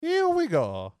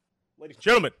amigo. Ladies and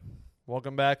gentlemen.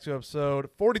 Welcome back to episode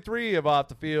 43 of Off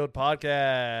the Field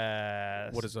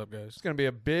Podcast. What is up, guys? It's going to be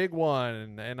a big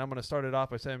one, and I'm going to start it off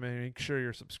by saying make sure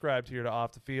you're subscribed here to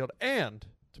Off the Field and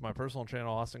to my personal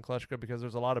channel, Austin Kleshka, because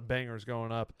there's a lot of bangers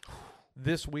going up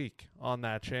this week on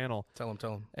that channel. Tell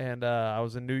him. And I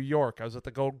was in New York. I was at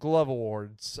the Gold Glove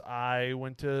Awards. I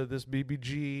went to this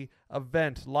BBG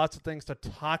event. Lots of things to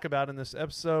talk about in this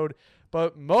episode.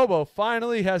 But MOBO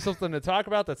finally has something to talk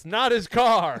about that's not his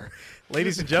car.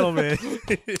 Ladies and gentlemen.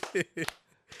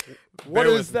 What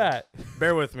is that?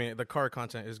 Bear with me. The car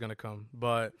content is going to come.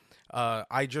 But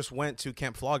I just went to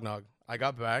Camp Flog Gnaw. I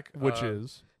got back. Which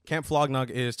is? Camp Flog Gnaw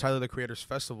is Tyler, the Creator's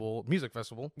festival, music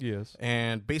festival. Yes.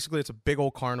 And basically it's a big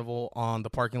old carnival on the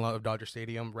parking lot of Dodger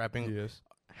Stadium, wrapping Yes.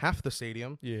 half the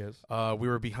stadium. Yes. We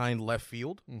were behind left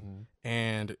field,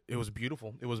 and it was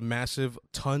beautiful. It was massive.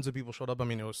 Tons of people showed up. I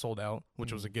mean, it was sold out,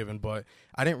 which was a given, but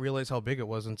I didn't realize how big it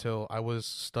was until I was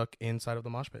stuck inside of the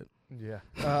mosh pit. Yeah.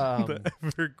 The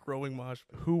ever-growing mosh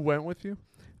pit. Who went with you?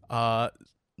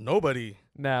 Nobody.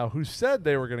 Now, who said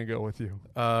they were going to go with you?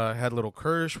 I had little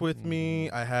Kirsch with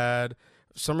me. I had,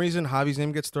 for some reason, Javi's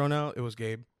name gets thrown out. It was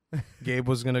Gabe. Gabe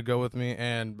was going to go with me,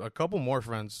 and a couple more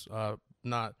friends,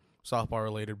 not softball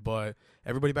related, but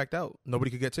everybody backed out.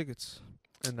 Nobody could get tickets.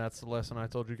 And that's the lesson I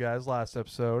told you guys last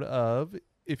episode of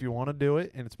if you want to do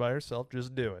it and it's by yourself,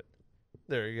 just do it.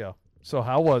 There you go. So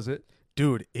how was it?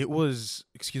 Dude, it was,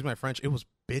 excuse my French, it was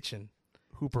bitchin'.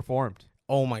 Who performed?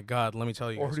 Oh my God, let me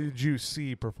tell you Or guys. who did you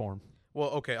see perform?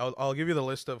 Well, okay, I'll give you the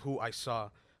list of who I saw.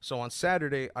 So on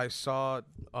Saturday, I saw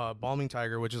Balming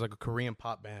Tiger, which is like a Korean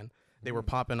pop band. They were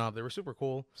popping up. They were super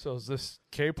cool. So is this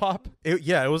K-pop?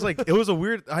 Yeah, it was like, it was a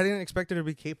weird, I didn't expect it to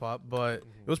be K-pop, but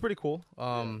it was pretty cool.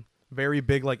 Very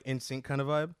big, like NSYNC kind of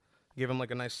vibe. Give him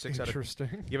like a nice 6 out of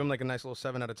 10. Give him like a nice little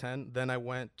 7 out of 10. Then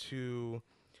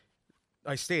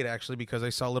I stayed actually because I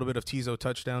saw a little bit of Tizo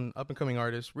Touchdown, up and coming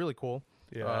artist, really cool.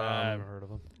 Yeah, I haven't heard of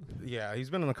him. Yeah, he's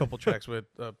been on a couple tracks with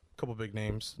a couple big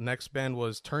names. Next band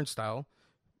was Turnstile,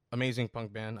 amazing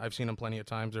punk band. I've seen them plenty of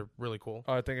times. They're really cool.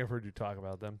 Oh, I think I've heard you talk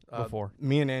about them before.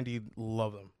 Me and Andy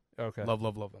love them. Okay.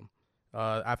 Love them.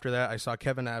 After that, I saw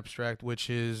Kevin Abstract, which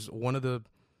is one of the,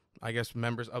 I guess,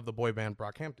 members of the boy band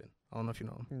Brockhampton. I don't know if you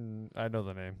know him. I know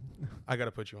the name. I got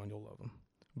to put you on. You'll love him.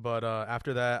 But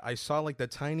after that, I saw like the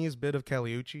tiniest bit of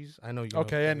Caliucci's. I know you know.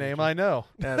 Okay, a name I know.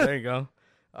 Yeah, there you go.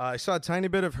 I saw a tiny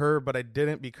bit of her, but I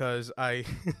didn't because I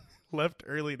left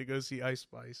early to go see Ice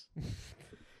Spice.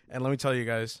 And let me tell you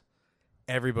guys,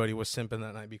 everybody was simping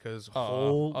that night because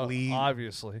holy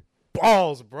obviously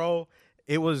balls, bro.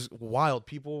 It was wild.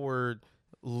 People were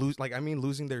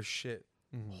losing their shit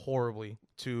horribly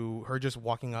to her just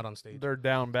walking out on stage. They're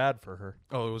down bad for her.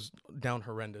 Oh, it was down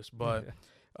horrendous, but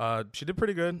she did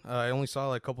pretty good. I only saw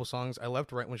like a couple songs. I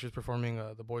left right when she was performing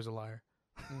The Boy's a Liar.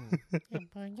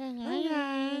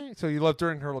 So you left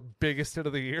during her biggest hit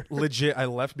of the year? Legit, I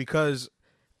left because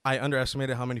I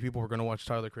underestimated how many people were going to watch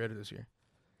Tyler, the Creator this year.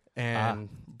 And,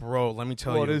 bro, let me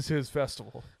tell you. What is his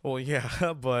festival? Well,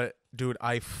 yeah, but, dude,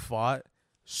 I fought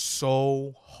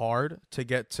so hard to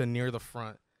get to near the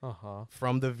front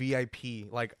from the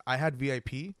VIP. Like, I had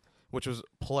VIP, which was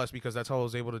plus because that's how I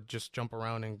was able to just jump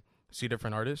around and see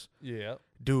different artists. Yeah.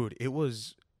 Dude, it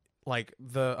was... like,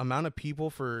 the amount of people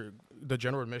for the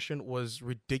general admission was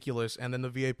ridiculous. And then the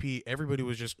VIP, everybody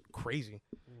was just crazy.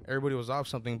 Everybody was off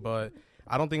something. But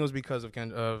I don't think it was because of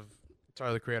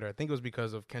Tyler, the Creator. I think it was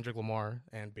because of Kendrick Lamar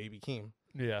and Baby Keem.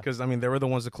 Yeah. Because, I mean, they were the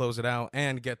ones to close it out.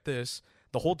 And get this,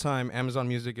 the whole time, Amazon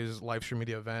Music is live stream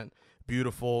media event.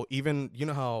 Beautiful. Even, you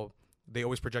know how they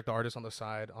always project the artists on the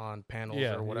side on panels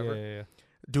or whatever? Yeah.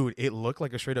 Dude, it looked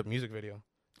like a straight-up music video.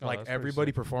 Like,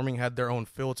 everybody performing had their own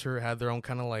filter, had their own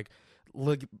kind of like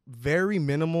very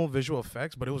minimal visual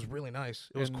effects, but it was really nice.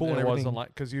 It was cool. And it everything. Wasn't like,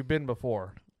 because you've been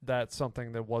before. That's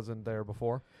something that wasn't there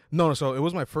before. No, so it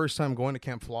was my first time going to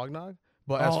Camp Flog Gnaw.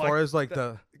 But as far as like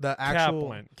the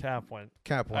actual Cap went.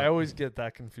 I always get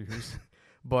that confused.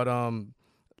 But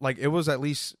like it was at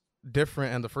least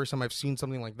different, and the first time I've seen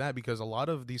something like that, because a lot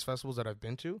of these festivals that I've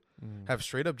been to have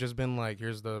straight up just been like,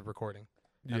 here's the recording,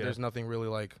 and there's nothing really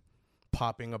like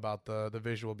popping about the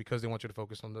visual because they want you to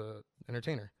focus on the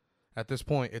entertainer. At this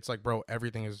point, it's like, bro,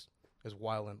 everything is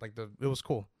wildin'. Like it was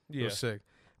cool. It was sick.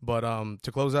 But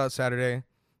to close out Saturday,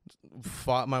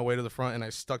 fought my way to the front, and I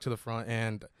stuck to the front,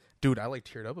 and dude, I like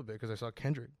teared up a bit because I saw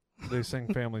Kendrick. They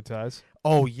sing Family Ties.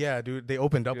 Oh yeah, dude. They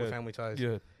opened up with Family Ties.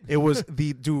 Yeah. It was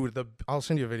I'll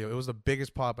send you a video. It was the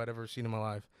biggest pop I'd ever seen in my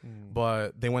life.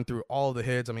 But they went through all the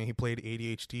hits. I mean, he played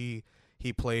ADHD.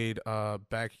 He played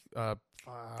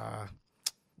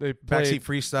They played Backseat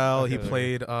Freestyle. Okay, He there you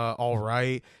played All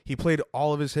Right. He played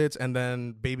all of his hits, and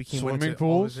then Baby Keem went Swimming to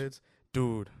all his pools? hits.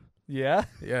 Dude, Yeah.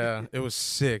 yeah, it was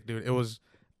sick, dude. It was,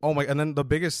 oh my, and then the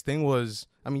biggest thing was,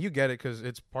 I mean, you get it because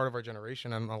it's part of our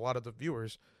generation and a lot of the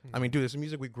viewers. I mean, dude, it's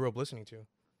music we grew up listening to.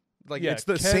 Like, Yeah, it's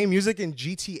the same music in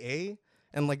GTA,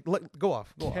 and like, go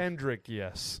off. Kendrick,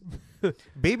 yes.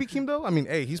 Baby Keem, though, I mean,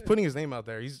 hey, he's putting his name out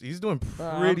there. He's doing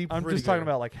pretty I'm pretty just talking good.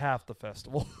 about like half the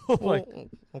festival. Well, like,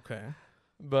 okay.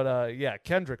 but yeah,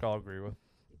 Kendrick, I'll agree with.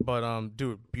 But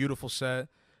dude, beautiful set,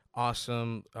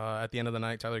 awesome. At the end of the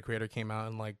night, Tyler the Creator came out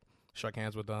and like shook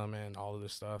hands with them and all of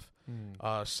this stuff.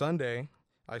 Sunday,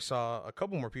 I saw a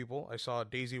couple more people. I saw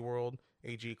Daisy World,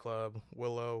 AG Club,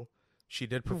 Willow. She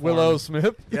did perform. Willow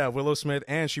Smith. Yeah, Willow Smith,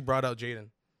 and she brought out Jaden.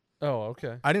 Oh,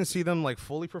 okay. I didn't see them like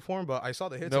fully perform, but I saw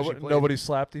the hits. that she played. Nobody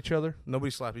slapped each other. Nobody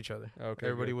slapped each other. Okay,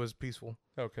 Everybody good. was peaceful.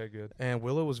 Okay, good. And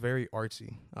Willow was very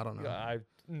artsy. I don't know. I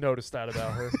noticed that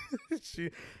about her.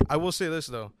 I will say this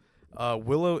though,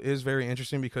 Willow is very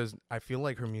interesting because I feel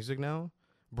like her music now,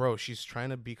 bro, she's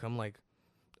trying to become like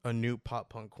a new pop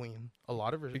punk queen. A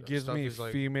lot of her It gives stuff me is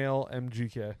like, female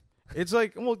MGK. it's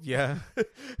like, well, yeah.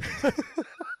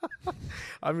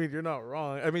 I mean, you're not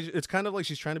wrong. I mean, it's kind of like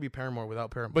she's trying to be Paramore without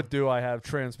Paramore. But do I have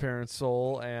Transparent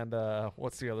Soul and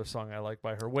what's the other song I like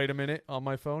by her? Wait a Minute on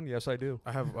my phone? Yes, I do.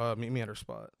 I have Meet Me at Her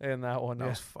Spot. And that one, That yeah.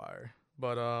 was fire.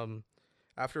 But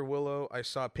after Willow, I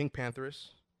saw Pink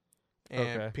Panthers. And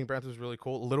Okay. Pink Panthers was really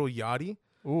cool. Little Yachty.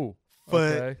 Ooh,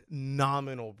 okay.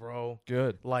 Phenomenal, bro.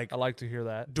 Good. Like, I like to hear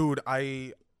that. dude,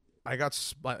 I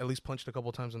got at least punched a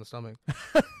couple times in the stomach.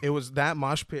 It was that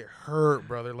mosh pit hurt,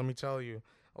 brother. Let me tell you,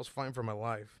 I was fighting for my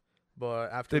life.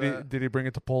 But after Did he bring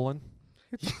it to Poland?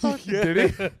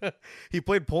 did he? He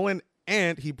played Poland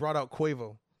and he brought out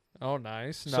Quavo. Oh,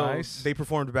 nice, So nice. they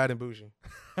performed Bad and Bougie,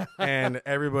 and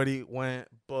everybody went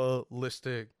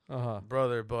ballistic,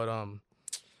 brother. But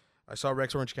I saw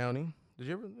Rex Orange County. Did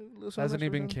you ever listen? to Hasn't Rex he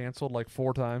been Orange County? canceled like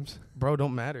 4 times? Bro,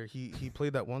 don't matter. He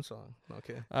played that one song.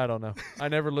 Okay. I don't know. I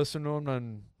never listened to him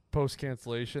on post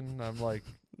cancellation. I'm like,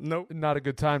 Nope. not a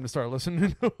good time to start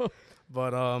listening to him.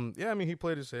 But yeah, I mean, he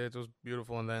played his hits. It was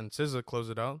beautiful, and then SZA closed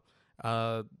it out.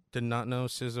 Did not know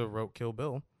SZA wrote Kill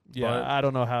Bill. Yeah, I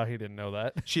don't know how he didn't know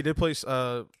that. She did play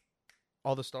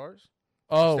All the Stars.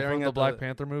 Oh, Staring from the at Black the-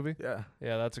 Panther movie? Yeah,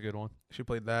 Yeah, that's a good one. she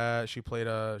played that. She played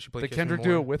Did Kiss Me Kendrick do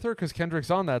More. it with her? Because Kendrick's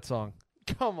on that song.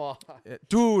 Come on.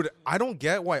 Dude, I don't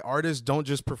get why artists don't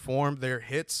just perform their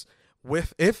hits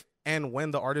with if and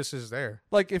when the artist is there.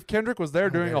 Like, if Kendrick was there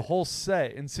don't doing get a it. whole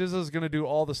set and SZA's going to do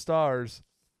All the Stars,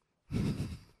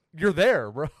 you're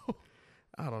there, bro.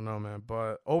 I don't know, man.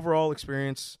 But overall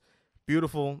experience,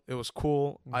 beautiful. It was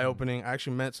cool, eye-opening. I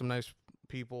actually met some nice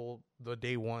people the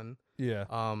day one. Yeah.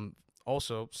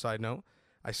 Also, side note,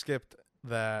 I skipped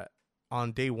that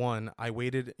on day one. I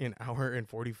waited an hour and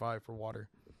 45 for water.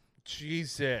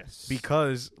 Jesus.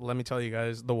 Because, let me tell you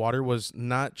guys, the water was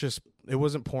not just, it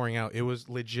wasn't pouring out. It was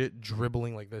legit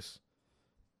dribbling like this.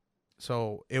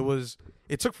 So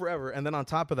it took forever. And then on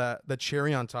top of that, the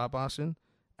cherry on top, Austin,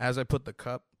 as I put the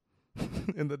cup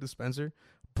in the dispenser,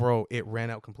 bro, it ran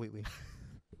out completely.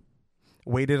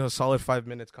 Waited a solid 5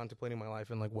 minutes contemplating my life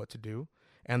and like what to do.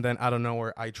 And then out of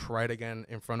nowhere, I tried again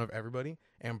in front of everybody.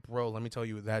 And bro, let me tell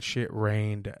you, that shit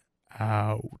rained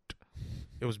out.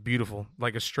 It was beautiful,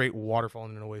 like a straight waterfall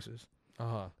in an oasis.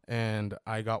 And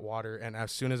I got water, and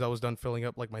as soon as I was done filling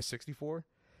up like my 64,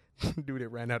 dude, it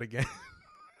ran out again.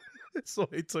 So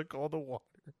I took all the water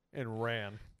And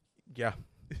ran. Yeah.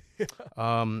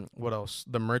 What else?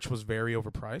 The merch was very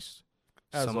overpriced.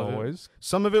 As always.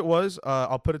 Some of it was,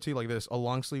 I'll put it to you like this: a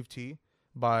long sleeve tee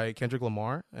by Kendrick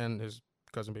Lamar and his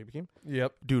cousin Baby Keem.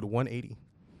 Yep. Dude, $180.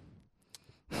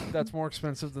 That's more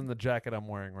expensive than the jacket I'm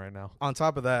wearing right now. On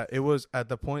top of that, it was at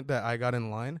the point that I got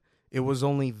in line, it was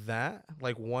only that,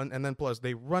 like one, and then plus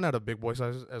they run out of big boy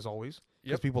sizes as always,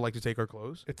 because people like to take our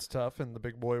clothes. It's tough in the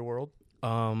big boy world.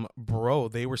 Bro,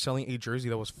 they were selling a jersey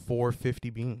that was 450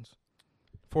 beans.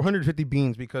 450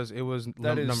 beans because it was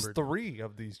That is numbered. 3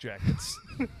 of these jackets.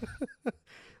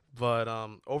 But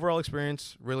overall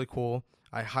experience, really cool.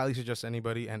 I highly suggest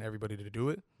anybody and everybody to do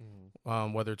it.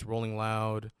 Whether it's Rolling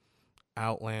Loud,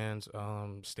 Outlands,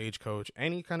 Stagecoach,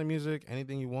 any kind of music,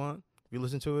 anything you want. If you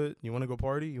listen to it, you want to go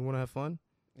party, you want to have fun,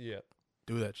 Yep.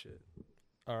 do that shit.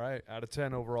 All right. Out of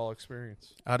 10 overall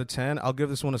experience. Out of 10, I'll give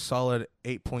this one a solid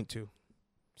 8.2.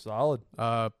 Solid.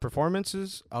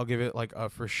 Performances, I'll give it like a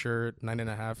for sure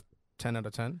 9.5, 10 out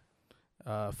of 10.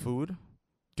 Food,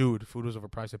 dude, food was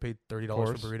overpriced. I paid $30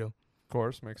 for burrito. Of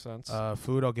course. Makes sense.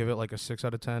 Food, I'll give it like a 6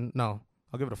 out of 10. No,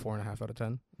 I'll give it a 4.5 out of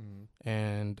 10. Mm.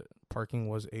 And parking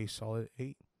was a solid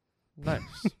 8.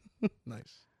 Nice.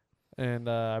 Nice. And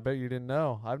I bet you didn't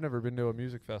know. I've never been to a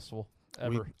music festival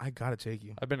ever. I gotta take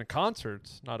you. I've been to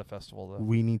concerts, not a festival though.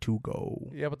 We need to go.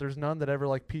 Yeah, but there's none that ever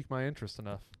like pique my interest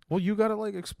enough. Well, you gotta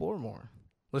like explore more.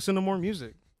 Listen to more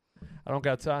music. I don't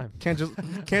got time. Can't just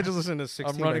listen to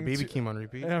 16 by Baby Keem on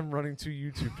repeat. I'm running 2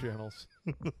 YouTube channels.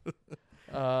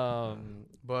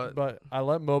 But I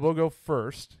let MOBO go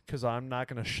first because I'm not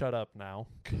gonna shut up now.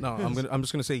 No, I'm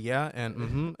just gonna say yeah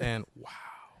and and wow.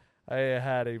 I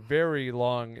had a very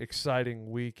long,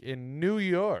 exciting week in New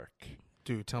York.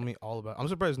 Dude, tell me all about. I'm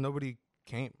surprised nobody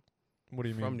came. What do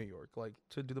you mean from New York, like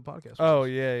to do the podcast? Oh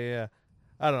yeah.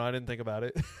 I don't know. I didn't think about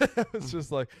it. It's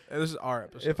just like this is our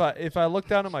episode. If I look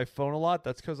down at my phone a lot,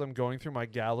 that's because I'm going through my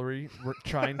gallery,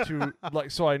 trying to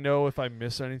like so I know if I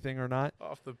miss anything or not.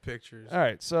 Off the pictures. All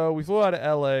right, so we flew out of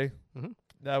L.A. Mm-hmm.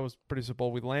 That was pretty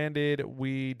simple. We landed.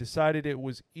 We decided it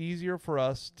was easier for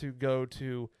us to go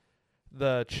to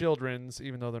the children's,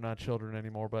 even though they're not children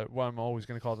anymore. But I'm always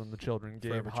going to call them the children.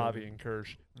 Gabe, Forever Javi, children. and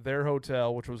Kirsch. Their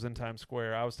hotel, which was in Times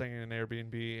Square. I was staying in an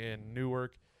Airbnb in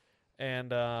Newark.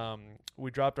 And we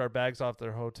dropped our bags off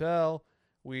their hotel.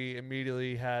 We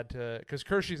immediately had to, because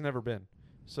Kershey's never been.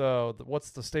 So what's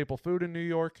the staple food in New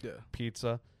York? Yeah.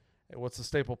 Pizza. And what's the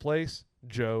staple place?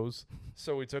 Joe's.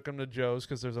 So we took him to Joe's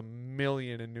because there's a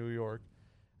million in New York.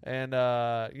 And,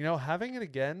 having it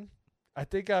again, I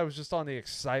think I was just on the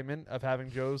excitement of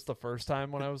having Joe's the first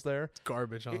time when I was there. It's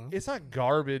garbage, huh? It's not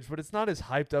garbage, but it's not as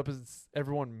hyped up as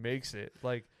everyone makes it.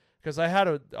 Like, because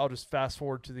I'll just fast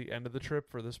forward to the end of the trip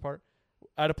for this part.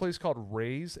 I had a place called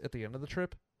Ray's at the end of the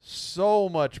trip. So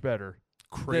much better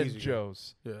Crazy. than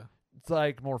Joe's. Yeah. It's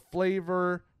like more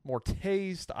flavor, more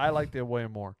taste. I liked it way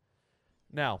more.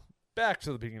 Now, back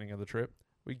to the beginning of the trip.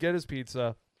 We get his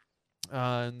pizza,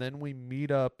 and then we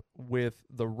meet up with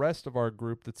the rest of our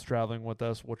group that's traveling with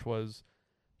us, which was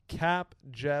Cap,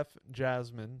 Jeff,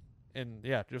 Jasmine, and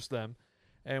yeah, just them.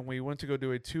 And we went to go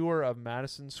do a tour of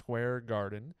Madison Square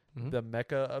Garden, the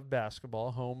mecca of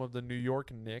basketball, home of the New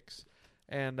York Knicks.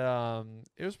 And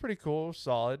it was pretty cool,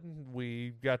 solid.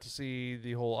 We got to see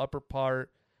the whole upper part.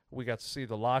 We got to see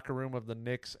the locker room of the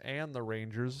Knicks and the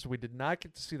Rangers. We did not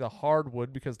get to see the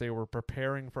hardwood because they were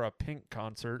preparing for a Pink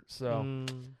concert. So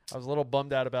I was a little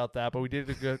bummed out about that. But we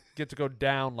did get to go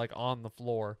down like on the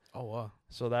floor. Oh, wow.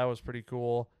 So that was pretty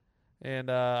cool.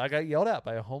 And I got yelled at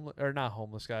by not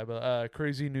homeless guy, but a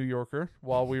crazy New Yorker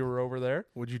while we were over there.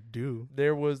 What'd you do?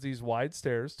 There was these wide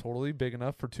stairs, totally big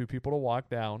enough for 2 people to walk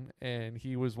down, and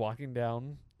he was walking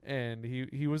down, and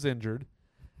he was injured.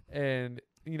 And,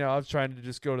 I was trying to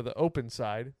just go to the open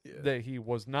side that he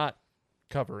was not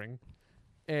covering.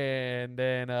 And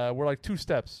then we're like 2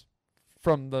 steps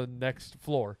from the next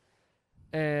floor.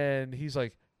 And he's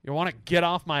like, "You want to get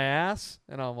off my ass?"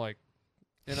 And I'm like,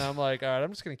 all right, I'm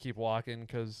just going to keep walking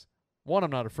because, 1,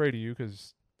 I'm not afraid of you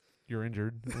because you're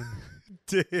injured.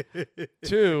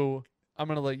 2, I'm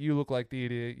going to let you look like the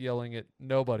idiot yelling at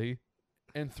nobody.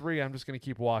 And 3, I'm just going to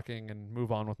keep walking and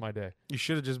move on with my day. You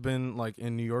should have just been like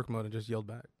in New York mode and just yelled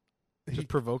back. Just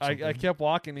provoke something. I kept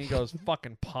walking. And he goes,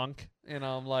 "Fucking punk." And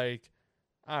I'm like,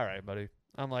 all right, buddy.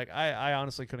 I'm like, I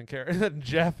honestly couldn't care. And then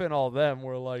Jeff and all them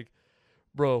were like,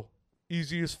 "Bro,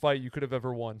 easiest fight you could have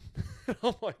ever won."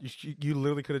 I'm like, you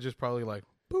literally could have just probably like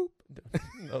boop.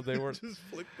 No, they were just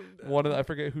flicked them down. I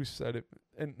forget who said it,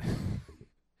 and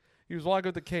he was walking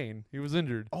with the cane. He was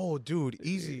injured. Oh, dude,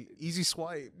 easy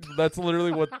swipe. That's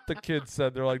literally what the kids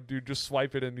said. They're like, "Dude, just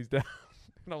swipe it and he's down."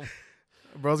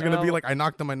 Bro's gonna be like, "I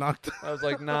knocked him. I was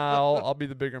like, "Nah, I'll be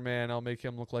the bigger man. I'll make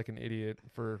him look like an idiot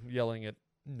for yelling at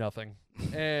nothing."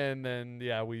 And then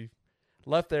we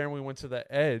left there and we went to the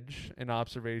Edge in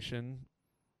observation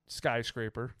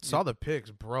skyscraper. Saw the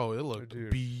pics, bro. It looked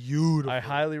Dude, beautiful. I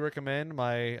highly recommend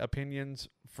my opinions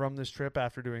from this trip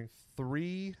after doing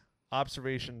 3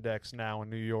 observation decks now in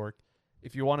New York.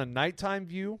 If you want a nighttime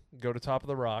view, go to Top of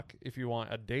the Rock. If you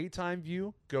want a daytime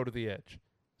view, go to the Edge.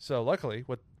 So luckily,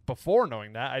 before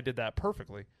knowing that, I did that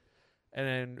perfectly. And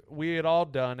then we had all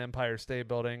done Empire State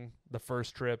Building the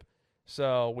first trip.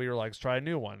 So we were like, let's try a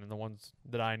new one. And the ones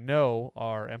that I know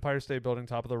are Empire State Building,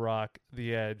 Top of the Rock,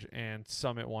 the Edge, and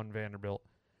Summit 1 Vanderbilt.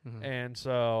 Mm-hmm. And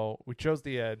so we chose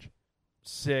the Edge.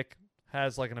 Sick.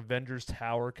 Has like an Avengers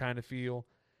Tower kind of feel.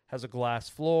 Has a glass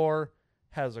floor.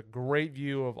 Has a great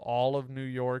view of all of New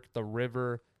York, the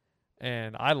river.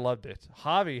 And I loved it.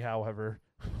 Javi, however,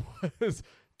 was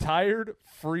tired,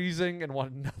 freezing, and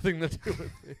wanted nothing to do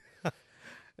with me.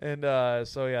 And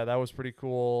that was pretty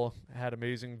cool. Had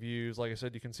amazing views. Like I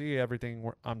said, you can see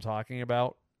everything I'm talking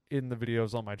about in the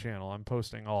videos on my channel. I'm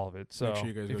posting all of it. So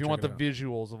if you want the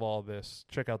visuals of all of this,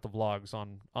 check out the vlogs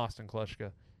on Austin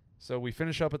Klushka. So we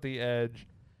finish up at the Edge,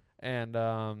 and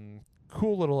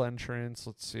cool little entrance.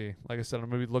 Let's see. Like I said, I'm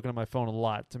going to be looking at my phone a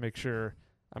lot to make sure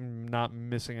I'm not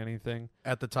missing anything.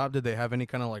 At the top, did they have any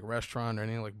kind of like restaurant or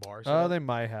any like bars? They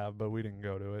might have, but we didn't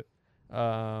go to it.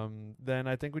 Then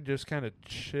I think we just kind of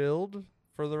chilled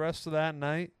for the rest of that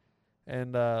night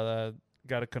and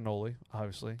got a cannoli,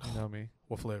 obviously. You know me.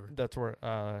 What flavor? That's where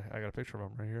I got a picture of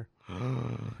them right here.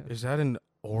 Is that an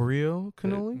Oreo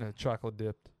cannoli? No, chocolate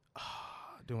dipped.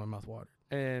 Dude, my mouth watered.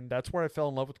 And that's where I fell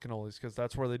in love with cannolis because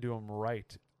that's where they do them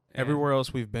right. Everywhere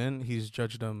else we've been, he's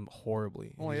judged them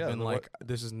horribly. Well, he's yeah, been like,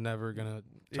 this is never going to touch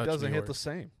It doesn't New hit York. the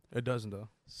same. It doesn't, though.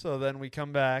 So then we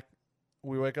come back.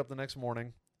 We wake up the next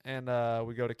morning, and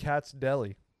we go to Cat's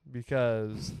Deli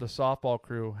because the softball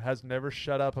crew has never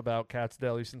shut up about Cat's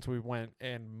Deli since we went,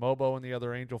 and MOBO and the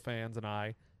other Angel fans and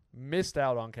I missed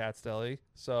out on Cat's Deli.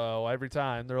 So every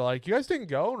time they're like, you guys didn't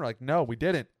go? And we're like, no, we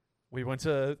didn't. We went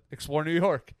to explore New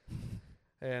York.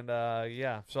 And,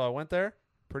 yeah, so I went there.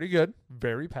 Pretty good.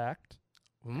 Very packed.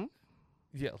 Mm-hmm.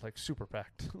 Yeah, like super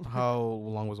packed. How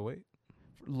long was the wait?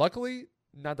 Luckily,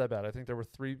 not that bad. I think there were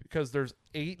 3 because there's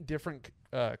 8 different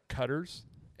cutters,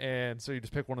 and so you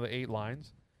just pick one of the 8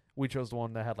 lines. We chose the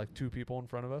one that had like 2 people in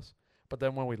front of us. But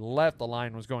then when we left, the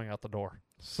line was going out the door.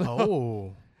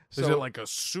 So, is it like a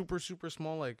super, super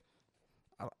small, like...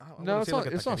 No, it's not,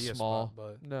 like it's not small. Spot,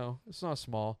 but... No, it's not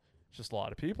small. It's just a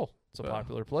lot of people. It's a Yeah.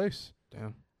 popular place.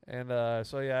 Damn. And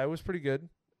so, yeah, it was pretty good.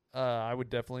 I would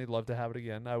definitely love to have it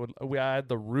again. I had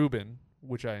the Reuben,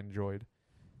 which I enjoyed.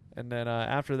 And then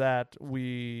after that,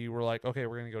 we were like, okay,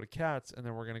 we're going to go to Cat's, and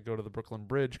then we're going to go to the Brooklyn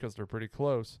Bridge because they're pretty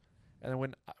close. And then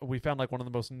when we found like one of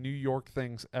the most New York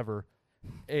things ever,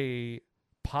 a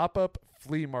pop-up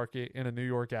flea market in a New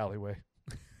York alleyway.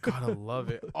 Gotta love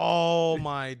it. Oh,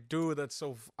 my dude, that's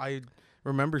so... I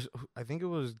remember, I think it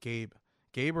was Gabe.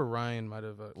 Gabe or Ryan might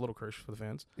have, Little Kirsch for the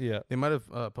fans. Yeah. They might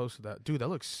have posted that. Dude, that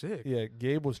looks sick. Yeah,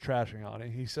 Gabe was trashing on it.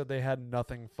 He said they had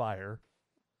nothing fire.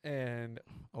 And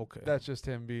Okay. that's just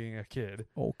him being a kid.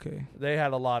 Okay. They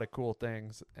had a lot of cool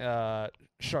things.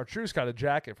 Chartreuse got a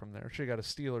jacket from there. She got a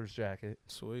Steelers jacket.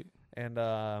 Sweet. And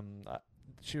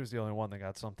she was the only one that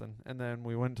got something. And then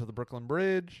we went to the Brooklyn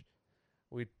Bridge.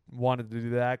 We wanted to do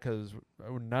that because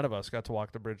none of us got to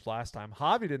walk the bridge last time.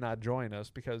 Javi did not join us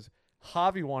because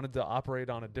Javi wanted to operate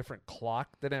on a different clock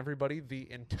than everybody the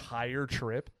entire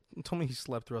trip. You told me he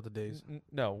slept throughout the days.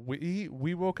 No,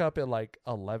 we woke up at like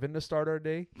 11 to start our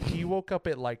day. He woke up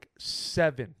at like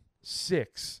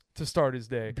 6 to start his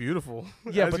day. Beautiful.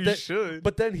 Yeah, As but you should.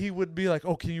 But then he would be like,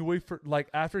 "Oh, can you wait for like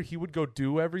after he would go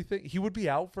do everything? He would be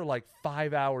out for like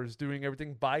 5 hours doing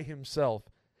everything by himself."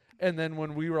 And then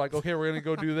when we were like, "Okay, we're gonna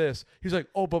go do this," he's like,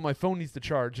 "Oh, but my phone needs to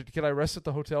charge. Can I rest at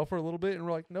the hotel for a little bit?" And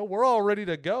we're like, "No, we're all ready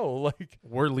to go. Like,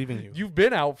 we're leaving you. You've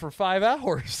been out for 5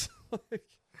 hours." Like,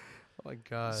 oh my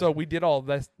God. so we did all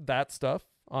that stuff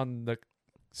on the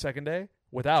second day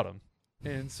without him.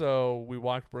 And so we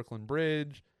walked Brooklyn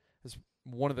Bridge. It's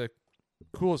one of the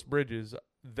coolest bridges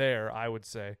there, I would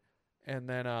say. And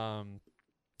then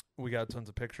we got tons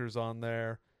of pictures on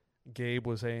there. Gabe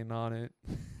was hating on it.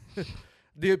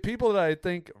 The people that I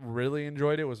think really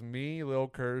enjoyed it was me, Lil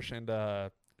Kirsch, and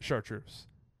Chartreuse.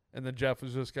 And then Jeff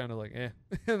was just kind of like, eh.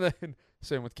 And then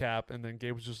same with Cap. And then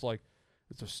Gabe was just like,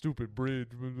 it's a stupid bridge.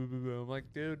 I'm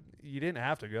like, dude, you didn't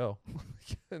have to go.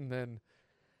 And then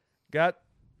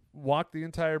walked the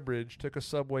entire bridge, took a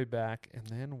subway back, and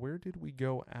then where did we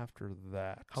go after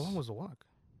that? How long was the walk?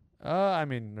 I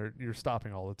mean, you're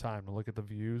stopping all the time to look at the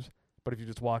views. But if you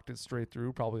just walked it straight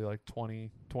through, probably like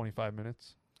 20, 25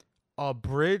 minutes. A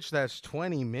bridge that's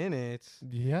 20 minutes?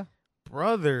 Yeah.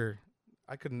 Brother,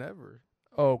 I could never.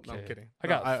 Okay. No, I'm kidding.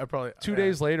 I probably 2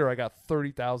 days later, I got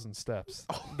 30,000 steps.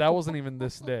 That wasn't even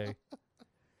this day.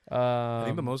 I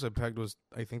think the most I pegged was,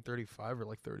 35 or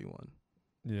like 31.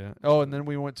 Yeah. Oh, and then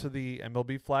we went to the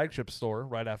MLB flagship store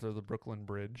right after the Brooklyn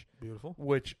Bridge. Beautiful.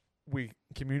 Which we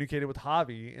communicated with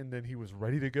Javi, and then he was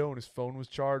ready to go, and his phone was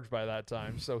charged by that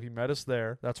time. So he met us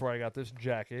there. That's where I got this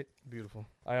jacket. Beautiful.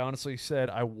 I honestly said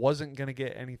I wasn't going to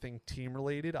get anything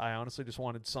team-related. I honestly just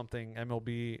wanted something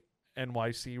MLB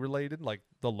NYC related, like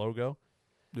the logo.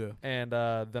 Yeah. And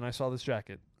then I saw this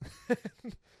jacket.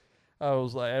 I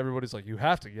was like, everybody's like, you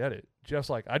have to get it. Jeff's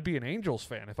like, I'd be an Angels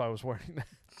fan if I was wearing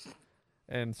that.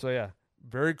 And so, yeah,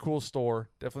 very cool store.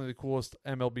 Definitely the coolest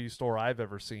MLB store I've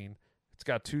ever seen. It's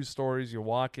got 2 stories. You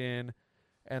walk in,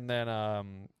 and then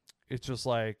it's just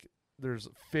like there's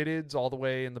fitteds all the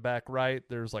way in the back right.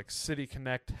 There's like City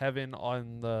Connect Heaven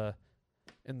in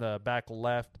the back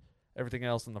left. Everything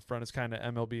else in the front is kind of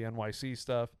MLB NYC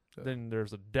stuff. Yeah. Then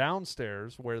there's a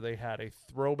downstairs where they had a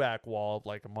throwback wall of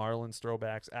like Marlins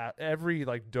throwbacks, every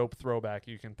like dope throwback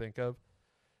you can think of.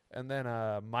 And then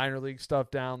minor league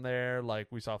stuff down there. Like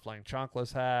we saw Flying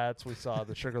Chonkless hats. We saw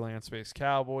the Sugarland Space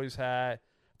Cowboys hat,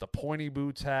 the Pointy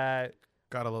Boots hat.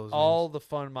 Got all those. All the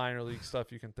fun minor league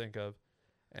stuff you can think of.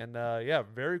 And yeah,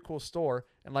 very cool store.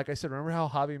 And like I said, remember how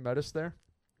Javi met us there?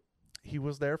 He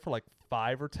was there for like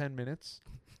 5 or 10 minutes.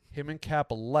 Him and Cap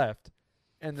left.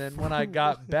 And then when I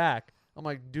got back, I'm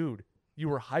like, dude, you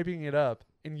were hyping it up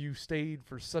and you stayed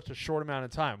for such a short amount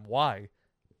of time. Why?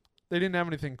 They didn't have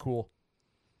anything cool.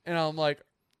 And I'm like,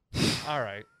 all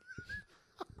right.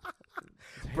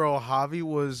 Bro, Javi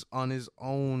was on his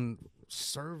own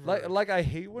server. Like I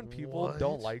hate when people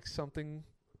don't like something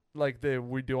like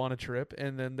we do on a trip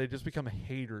and then they just become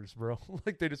haters, bro.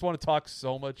 Like they just want to talk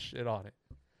so much shit on it.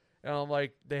 And I'm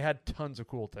like, they had tons of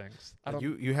cool things.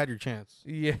 You had your chance.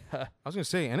 Yeah. I was going to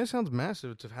say, and it sounds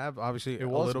massive to have, obviously, a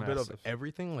little bit of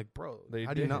everything. Like, bro,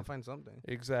 how do you not find something?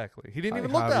 Exactly. He didn't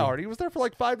even look that hard. He was there for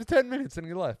like 5 to 10 minutes and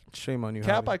he left. Shame on you,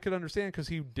 Cap, Javi. I could understand because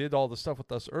he did all the stuff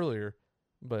with us earlier.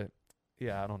 But,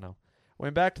 yeah, I don't know.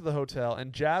 Went back to the hotel,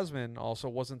 and Jasmine also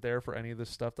wasn't there for any of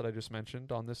this stuff that I just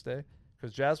mentioned on this day.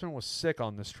 Because Jasmine was sick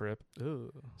on this trip.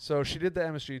 Ugh. So she did the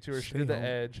MSG tour. She did the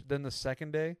Edge. Then the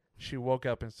second day, she woke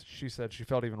up and she said she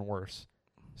felt even worse.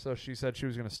 So she said she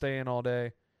was going to stay in all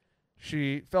day.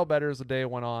 She felt better as the day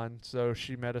went on. So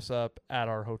she met us up at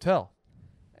our hotel.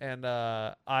 And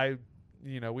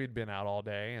we'd been out all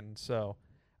day. And so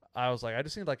I was like, I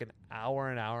just need like an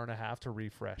hour and a half to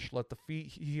refresh. Let the feet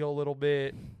heal a little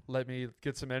bit. Let me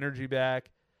get some energy back.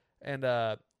 And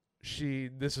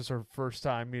this is her first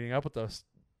time meeting up with us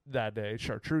that day.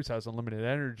 Chartreuse has unlimited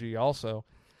energy also.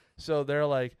 So they're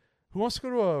like, who wants to go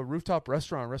to a rooftop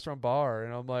restaurant bar?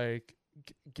 And I'm like,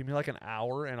 give me like an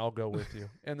hour and I'll go with you.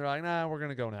 And they're like, nah, we're going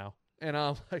to go now. And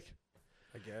I'm like,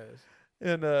 I guess.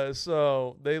 And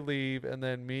so they leave, and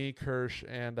then me, Kirsch,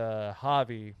 and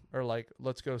Javi are like,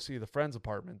 let's go see the friend's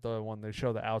apartment, the one they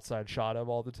show the outside shot of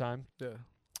all the time. Yeah.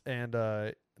 And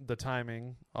the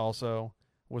timing also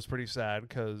was pretty sad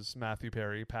because Matthew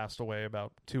Perry passed away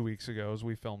about 2 weeks ago as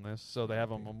we filmed this. So they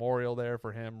have a memorial there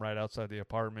for him right outside the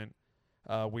apartment.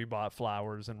 We bought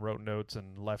flowers and wrote notes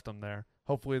and left them there.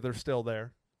 Hopefully they're still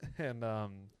there. And,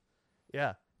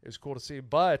 yeah, it was cool to see.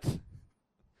 But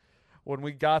when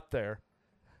we got there,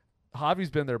 Javi's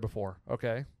been there before,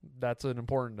 okay? That's an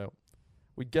important note.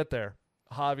 We get there.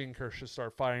 Javi and Kirsch just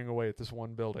start firing away at this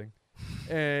one building.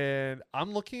 And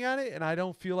I'm looking at it, and I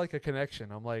don't feel like a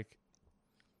connection. I'm like,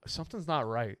 something's not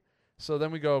right. So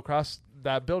then we go across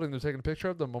that building they're taking a picture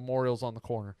of. The memorial's on the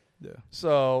corner. Yeah.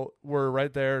 So we're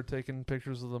right there taking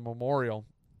pictures of the memorial.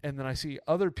 And then I see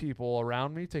other people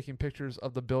around me taking pictures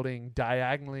of the building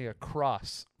diagonally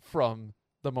across from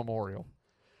the memorial.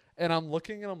 And I'm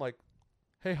looking, and I'm like,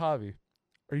 hey, Javi,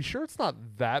 are you sure it's not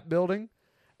that building?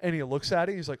 And he looks at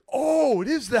it. He's like, oh, it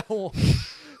is that one.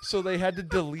 So they had to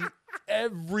delete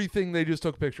everything they just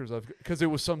took pictures of because it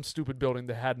was some stupid building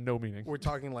that had no meaning. We're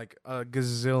talking like a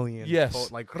gazillion.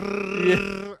 Yes. Like,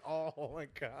 yeah. Oh, my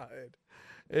God.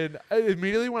 And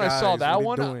immediately when I saw that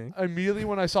one,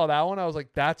 I was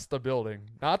like, that's the building,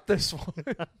 not this one.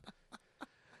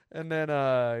 And then,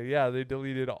 they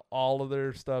deleted all of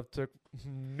their stuff, took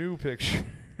new pictures.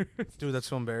 Dude, that's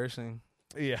so embarrassing.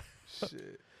 Yeah.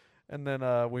 Shit. And then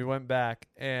we went back,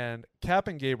 and Cap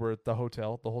and Gabe were at the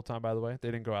hotel the whole time, by the way.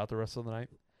 They didn't go out the rest of the night.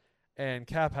 And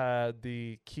Cap had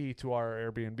the key to our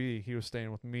Airbnb. He was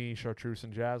staying with me, Chartreuse,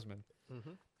 and Jasmine.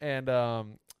 Mm-hmm.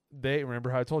 And they, remember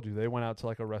how I told you, they went out to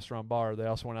like a restaurant bar. They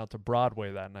also went out to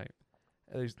Broadway that night.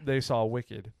 They saw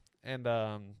Wicked. And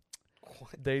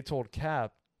they told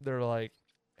Cap, they're like,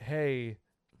 hey,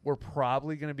 we're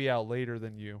probably going to be out later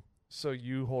than you, so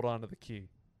you hold on to the key.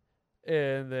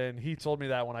 And then he told me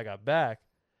that when I got back.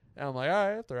 And I'm like, all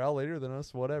right, if they're out later than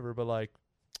us, whatever. But like,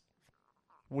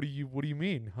 what do you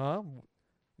mean, huh?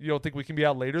 You don't think we can be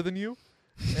out later than you?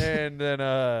 And then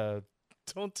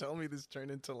don't tell me this turned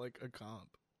into like a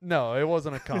comp. No, it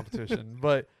wasn't a competition.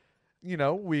 But,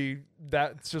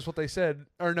 that's just what they said.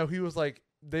 Or no, he was like,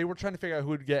 they were trying to figure out who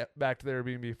would get back to their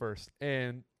Airbnb first.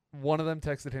 And one of them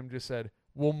texted him, just said,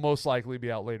 we'll most likely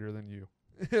be out later than you.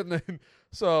 And then,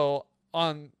 so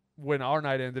when our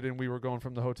night ended and we were going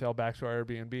from the hotel back to our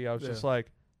Airbnb, I was just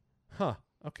like, huh,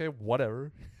 okay,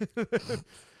 whatever.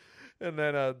 And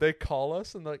then they call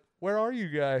us and they're like, where are you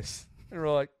guys? And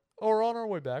we're like, oh, we're on our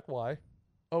way back. Why?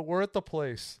 Oh, we're at the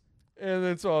place. And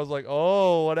then so I was like,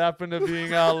 oh, what happened to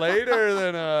being out later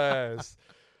than us?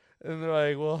 And they're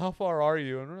like, well, how far are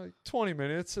you? And we're like, 20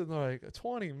 minutes. And they're like,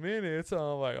 20 minutes? And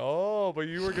I'm like, oh, but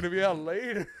you were going to be out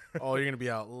later. Oh, you're going to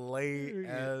be out late?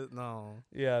 No.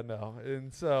 Yeah, no.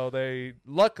 And so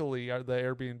luckily, the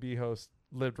Airbnb host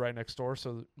lived right next door,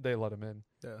 so they let him in.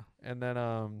 Yeah. And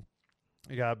then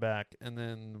he got back, and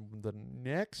then the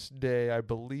next day, I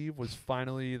believe, was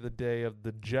finally the day of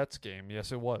the Jets game.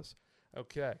 Yes, it was.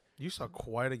 Okay. You saw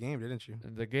quite a game, didn't you?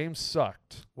 And the game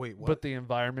sucked. Wait, what? But the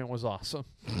environment was awesome.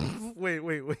 wait.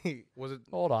 Was it?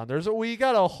 Hold on. We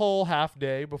got a whole half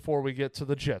day before we get to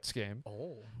the Jets game.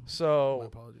 Oh. My So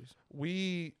apologies.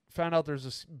 we found out there's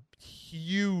this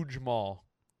huge mall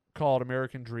called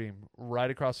American Dream right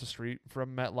across the street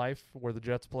from MetLife where the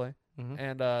Jets play. Mm-hmm.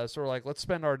 And so we're like, let's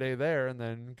spend our day there and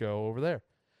then go over there.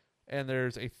 And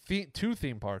there's two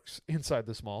theme parks inside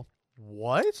this mall.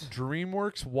 What?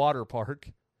 DreamWorks Water Park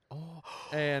Oh.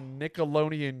 and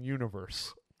Nickelodeon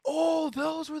Universe. Oh,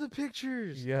 those were the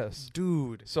pictures. Yes.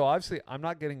 Dude. So obviously I'm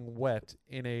not getting wet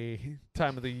in a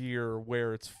time of the year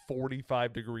where it's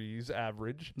 45 degrees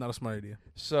average. Not a smart idea.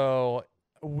 So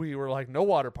we were like, no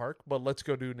water park, but let's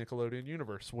go do Nickelodeon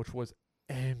Universe, which was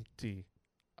empty.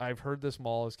 I've heard this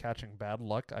mall is catching bad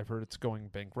luck. I've heard it's going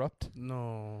bankrupt,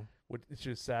 No. which is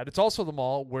just sad. It's also the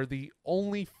mall where the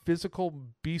only physical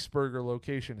Beast Burger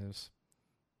location is.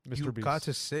 Mr. You Beast. got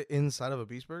to sit inside of a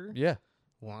Beast Burger? Yeah.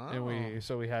 Wow. And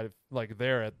we had it like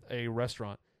there at a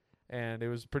restaurant, and it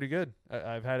was pretty good.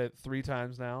 I've had it 3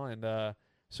 times now, and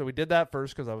so we did that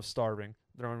first because I was starving.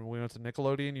 Then we went to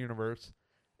Nickelodeon Universe,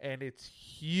 and it's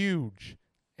huge.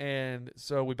 And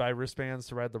so we buy wristbands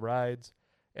to ride the rides,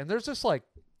 and there's this like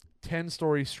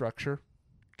 10-story structure.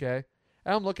 Okay,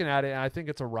 and I'm looking at it, and I think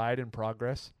it's a ride in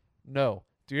progress. No,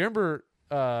 do you remember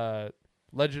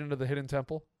Legend of the Hidden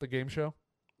Temple, the game show?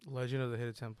 Legend of the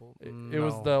Hidden Temple. It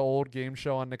was the old game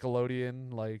show on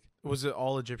Nickelodeon. Like, Was it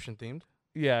all Egyptian themed?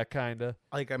 yeah, kinda.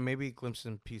 Like I maybe glimpsed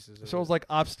in pieces. So it was like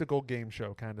obstacle game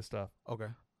show kind of stuff. Okay.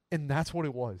 And that's what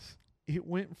it was. It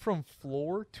went from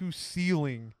floor to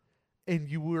ceiling, and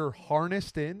you were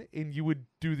harnessed in, and you would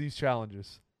do these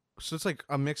challenges. So it's like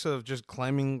a mix of just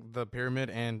climbing the pyramid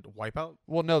and Wipeout?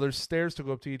 Well, no, there's stairs to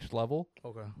go up to each level,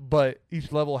 Okay. but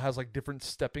each level has like different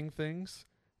stepping things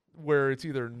where it's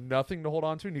either nothing to hold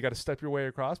on to, and you got to step your way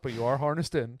across, but you are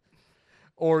harnessed in,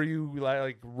 or you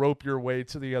like rope your way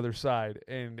to the other side.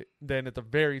 And then at the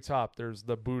very top, there's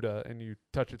the Buddha, and you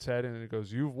touch its head, and it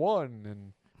goes, "You've won."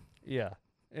 And yeah,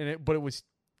 but it was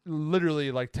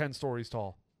literally like 10 stories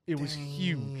tall. It was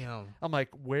huge. Damn. I'm like,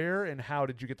 where and how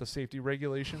did you get the safety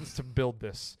regulations to build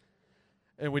this?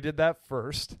 And we did that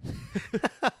first.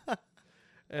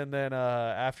 And then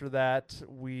after that,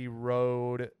 we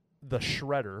rode the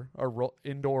Shredder,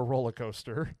 indoor roller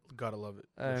coaster. Gotta love it.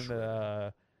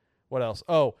 And what else?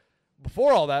 Oh,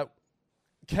 before all that,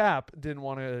 Cap didn't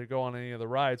want to go on any of the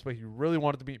rides, but he really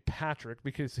wanted to meet Patrick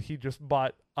because he just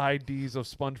bought IDs of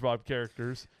SpongeBob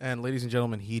characters. And ladies and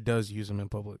gentlemen, he does use them in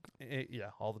public.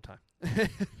 Yeah, all the time.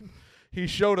 He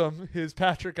showed him his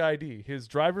Patrick ID, his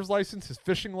driver's license, his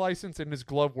fishing license, and his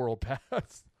Glove World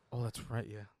pass. Oh, that's right.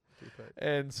 Yeah.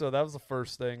 And so that was the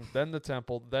first thing. Then the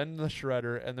temple, then the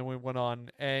Shredder, and then we went on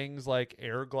Aang's like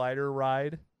air glider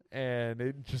ride, and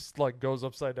it just like goes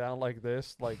upside down like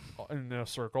this, like in a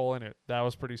circle, and that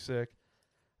was pretty sick.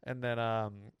 And then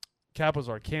Cap was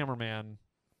our cameraman,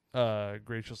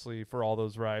 graciously for all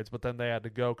those rides, but then they had to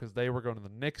go because they were going to the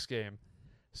Knicks game,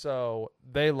 so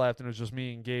they left, and it was just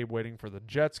me and Gabe waiting for the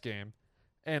Jets game.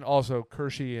 And also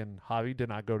Kershey and Javi did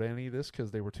not go to any of this because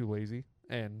they were too lazy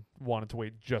and wanted to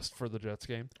wait just for the Jets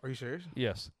game. Are you serious?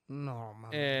 Yes. No,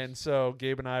 man. And so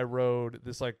Gabe and I rode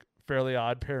this like Fairly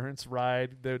Odd Parents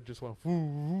ride that just went woo,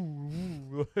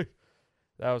 woo, woo.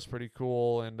 That was pretty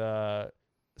cool. And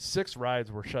 6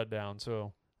 rides were shut down,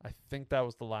 so I think that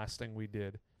was the last thing we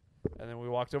did. And then we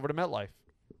walked over to MetLife,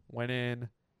 went in,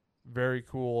 very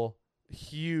cool,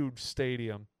 huge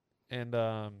stadium, and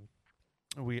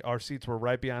our seats were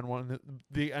right behind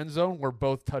the end zone where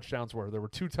both touchdowns were. There were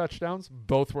 2 touchdowns.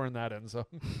 Both were in that end zone.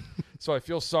 So I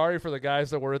feel sorry for the guys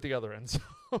that were at the other end zone.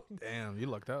 Damn, you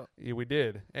lucked out. Yeah, we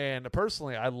did. And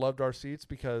personally, I loved our seats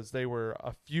because they were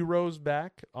a few rows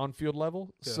back on field level.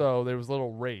 Yeah. So there was a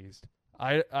little raised.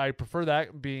 I prefer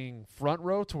that being front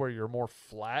row to where you're more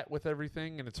flat with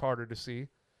everything and it's harder to see.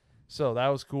 So that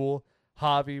was cool.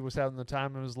 Javi was having the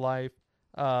time of his life.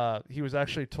 He was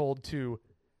actually told to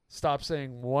stop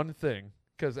saying one thing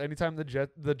because anytime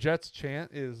the Jets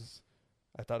chant is,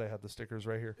 I thought I had the stickers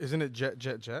right here. Isn't it jet?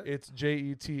 It's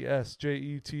Jets,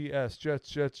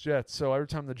 Jets. So every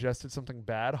time the Jets did something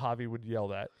bad, Javi would yell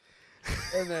that.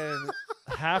 And then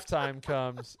halftime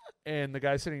comes, and the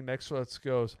guy sitting next to us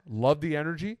goes, "Love the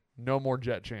energy. No more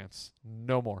Jet chants.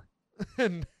 No more."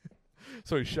 And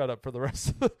So he shut up for the rest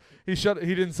of the he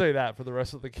didn't say that for the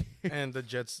rest of the game. And the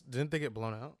Jets, didn't they get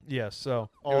blown out? Yes, so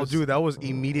dude, that was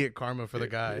immediate karma for the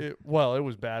guy. It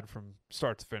was bad from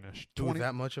start to finish. Dude,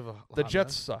 that much of a The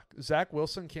Jets suck. Zach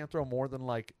Wilson can't throw more than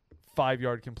like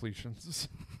 5-yard completions.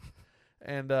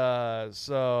 And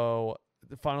so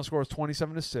the final score was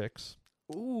 27-6.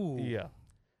 Ooh. Yeah.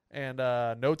 And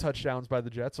no touchdowns by the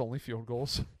Jets, only field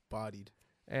goals. Bodied.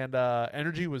 And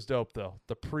energy was dope, though.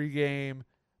 The pregame,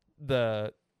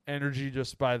 the energy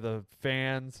just by the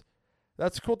fans.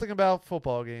 That's the cool thing about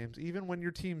football games. Even when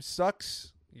your team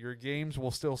sucks, your games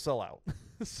will still sell out.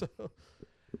 So,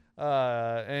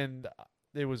 and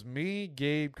it was me,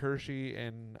 Gabe, Kershey,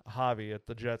 and Javi at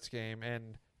the Jets game,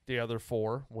 and the other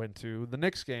 4 went to the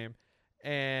Knicks game.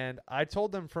 And I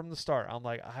told them from the start, I'm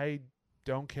like, I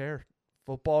don't care.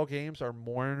 Football games are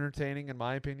more entertaining, in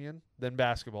my opinion, than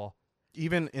basketball.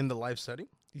 Even in the live setting?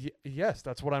 Yes,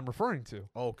 that's what I'm referring to.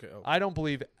 Okay. I don't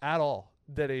believe at all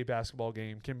that a basketball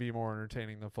game can be more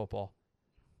entertaining than football.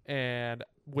 And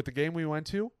with the game we went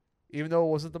to, even though it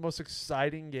wasn't the most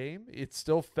exciting game, it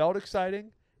still felt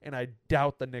exciting, and I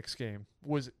doubt the Knicks game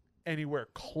was anywhere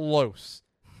close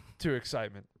to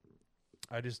excitement.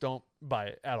 I just don't buy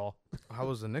it at all. How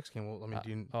was the Knicks game? Well, I mean, do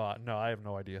you... no, I have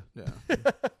no idea.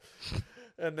 Yeah.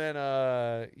 And then,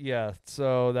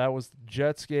 so that was the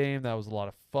Jets game. That was a lot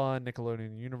of fun.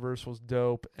 Nickelodeon Universe was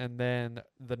dope. And then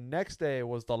the next day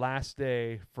was the last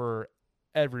day for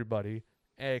everybody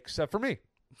except for me,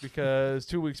 because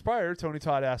 2 weeks prior, Tony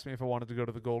Todd asked me if I wanted to go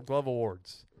to the Gold Glove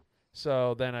Awards.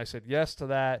 So then I said yes to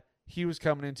that. He was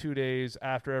coming in 2 days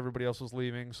after everybody else was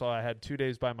leaving, so I had 2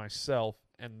 days by myself,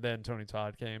 and then Tony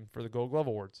Todd came for the Gold Glove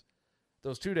Awards.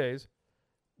 Those 2 days,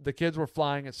 the kids were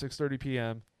flying at 6:30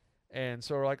 p.m., and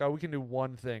so we're like, we can do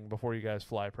one thing before you guys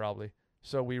fly, probably.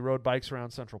 So we rode bikes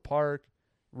around Central Park,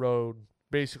 rode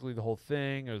basically the whole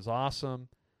thing. It was awesome.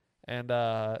 And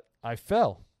I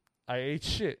fell. I ate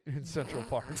shit in Central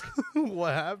Park.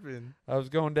 What happened? I was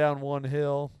going down one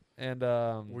hill, and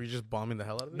were you just bombing the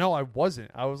hell out of it? No, I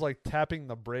wasn't. I was like tapping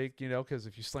the brake, because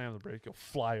if you slam the brake, you'll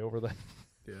fly over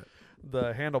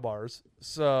the handlebars.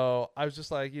 So I was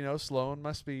just like, slowing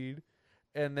my speed.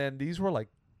 And then these were like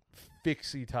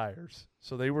fixie tires,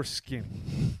 so they were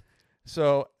skinny.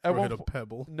 So at hit a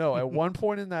pebble. No, at one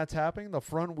point in that tapping, the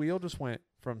front wheel just went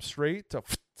from straight to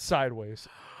sideways,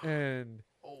 and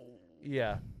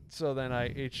yeah. So then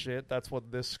I ate shit. That's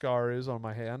what this scar is on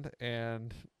my hand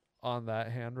and on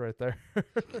that hand right there.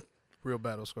 Real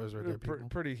battle scars right there.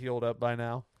 Pretty healed up by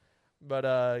now, but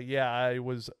I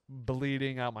was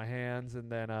bleeding out my hands,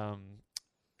 and then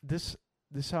this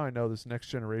is how I know this next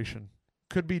generation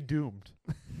could be doomed.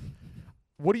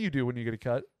 What do you do when you get a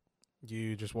cut?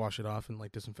 You just wash it off and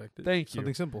like disinfect it. Thank you.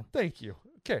 Something simple. Thank you.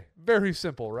 Okay, very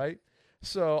simple, right?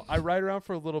 So I ride around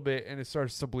for a little bit, and it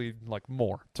starts to bleed like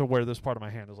more to where this part of my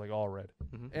hand is like all red.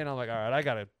 Mm-hmm. And I'm like, all right, I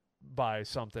gotta buy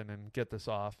something and get this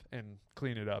off and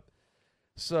clean it up.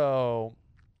 So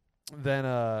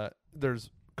then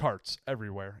there's carts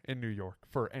everywhere in New York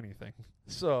for anything.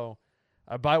 So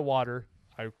I buy water,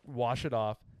 I wash it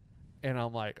off, and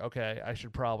I'm like, okay, I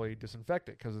should probably disinfect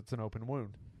it because it's an open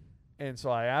wound. And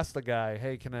so I asked the guy,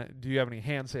 hey, do you have any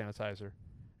hand sanitizer?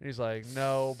 And he's like,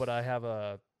 no, but I have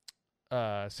a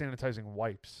sanitizing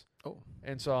wipes. Oh.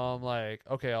 And so I'm like,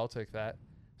 okay, I'll take that.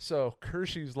 So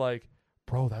Kershey's like,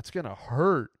 bro, that's going to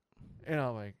hurt. And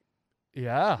I'm like,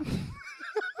 yeah.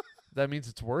 That means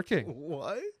it's working.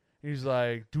 What? He's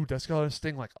like, dude, that's going to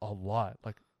sting like a lot.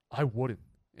 Like, I wouldn't.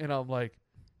 And I'm like,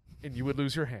 and you would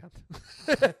lose your hand.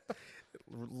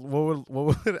 What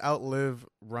would outlive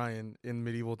Ryan in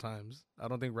medieval times? I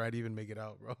don't think Ryan even make it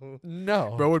out, bro.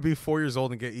 No. Bro would be 4 years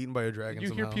old and get eaten by a dragon.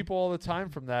 You hear people all the time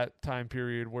from that time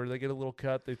period where they get a little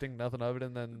cut, they think nothing of it,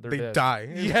 and then they dead. Die.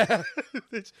 Yeah.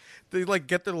 They like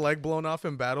get their leg blown off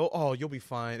in battle. Oh, you'll be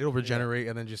fine. It'll regenerate,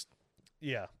 and then just...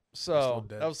 Yeah. So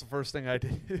that was the first thing I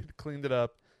did. Cleaned it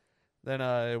up.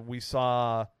 Then we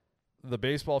saw the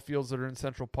baseball fields that are in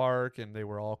Central Park, and they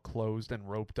were all closed and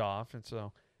roped off, and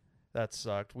so that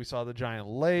sucked. We saw the giant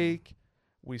lake.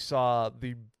 We saw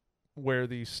where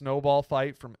the snowball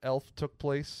fight from Elf took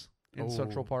place in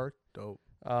Central Park. Dope.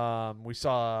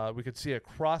 We could see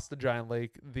across the giant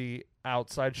lake the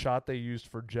outside shot they used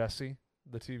for Jesse,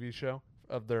 the TV show,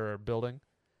 of their building.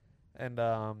 And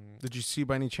did you see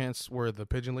by any chance where the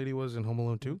pigeon lady was in Home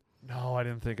Alone 2? No, I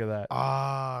didn't think of that.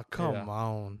 Come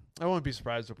on. I wouldn't be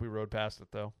surprised if we rode past it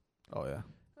though. Oh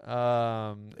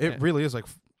yeah. It really is like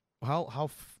how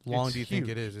long do you think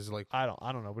it is? Is it like I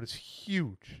don't know, but it's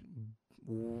huge.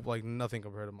 Like nothing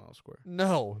compared to Miles Square.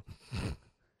 No.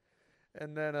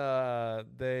 And then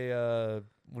they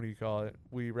what do you call it?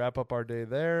 We wrap up our day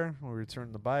there. We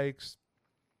return the bikes,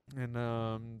 and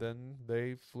then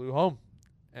they flew home.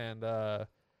 And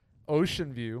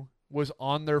Ocean View was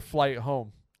on their flight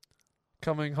home,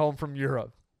 coming home from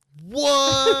Europe.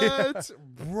 What,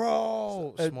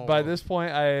 bro? By this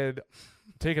point, I had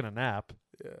taken a nap.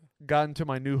 Yeah. Gotten to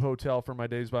my new hotel for my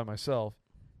days by myself,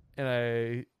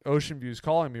 and Ocean View's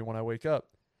calling me when I wake up.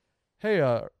 Hey,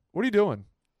 what are you doing?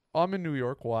 Oh, I'm in New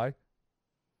York. Why?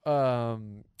 Are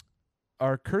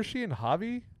Kershey and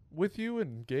Javi with you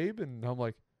and Gabe? And I'm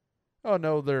like, oh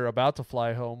no, they're about to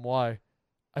fly home. Why?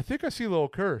 I think I see little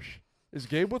Kersh. Is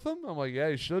Gabe with them? I'm like, yeah,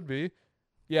 he should be.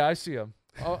 Yeah, I see him.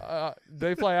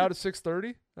 They fly out at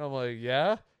 6:30. I'm like,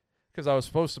 yeah, because I was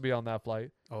supposed to be on that flight.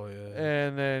 Oh yeah.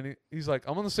 And then he's like,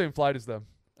 I'm on the same flight as them.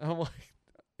 And I'm like,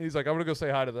 he's like, I'm gonna go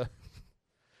say hi to them.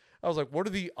 I was like, what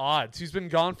are the odds? He's been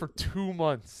gone for 2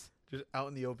 months. Just out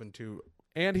in the open too.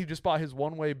 And he just bought his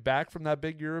one way back from that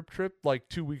big Europe trip like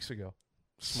 2 weeks ago.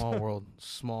 Small world.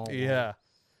 Small world. Yeah.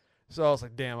 So I was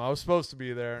like, damn, I was supposed to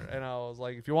be there. And I was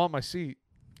like, if you want my seat,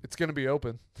 it's going to be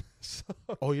open. So,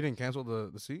 oh, you didn't cancel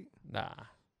the seat? Nah.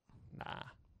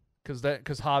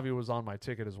 Because Javi was on my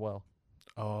ticket as well.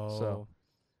 Oh. So.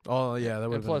 Oh, yeah. That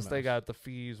would. And plus, they got the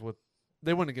fees with.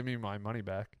 They wouldn't give me my money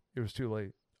back. It was too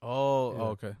late. Oh, yeah. Oh,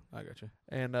 okay. I got you.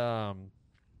 And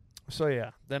so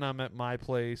yeah, then I'm at my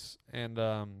place, and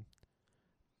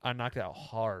I knocked out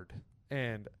hard,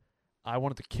 and I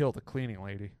wanted to kill the cleaning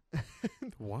lady.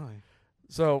 Why?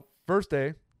 So first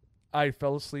day, I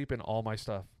fell asleep in all my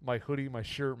stuff, my hoodie, my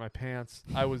shirt, my pants.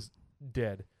 I was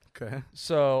dead. Okay.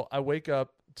 So I wake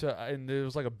up and there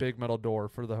was like a big metal door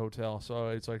for the hotel. So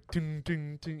it's like ding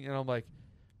ding ding, and I'm like,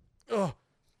 oh.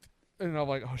 And I'm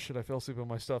like, oh shit, I fell asleep in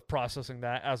my stuff, processing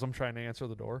that as I'm trying to answer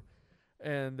the door.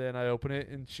 And then I open it,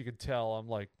 and she could tell I'm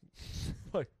like,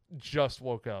 just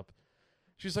woke up.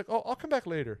 She's like, oh, I'll come back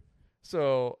later.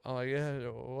 So I'm like, yeah,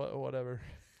 whatever.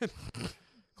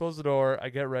 Close the door. I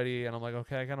get ready, and I'm like,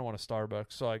 okay, I kind of want a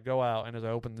Starbucks. So I go out, and as I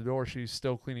open the door, she's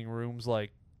still cleaning rooms, like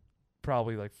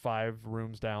probably like 5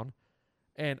 rooms down.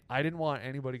 And I didn't want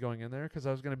anybody going in there because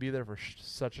I was going to be there for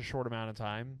such a short amount of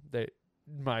time that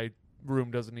my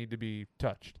room doesn't need to be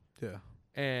touched. Yeah.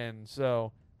 And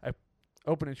so I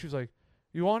open it. She was like,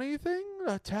 you want anything?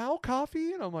 A towel,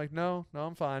 coffee? And I'm like, no,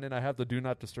 I'm fine. And I have the do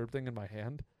not disturb thing in my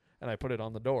hand, and I put it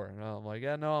on the door. And I'm like,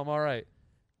 yeah, no, I'm all right.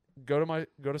 Go to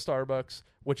Starbucks,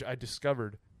 which I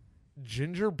discovered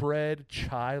gingerbread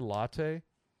chai latte.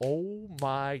 Oh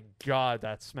my God,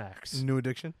 that smacks. New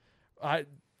addiction? I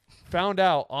found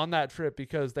out on that trip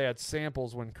because they had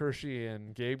samples when Kershey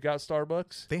and Gabe got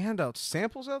Starbucks. They hand out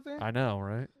samples out there? I know,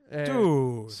 right? And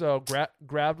dude. So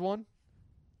grabbed one,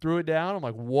 threw it down. I'm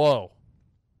like, whoa.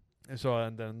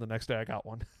 And then the next day I got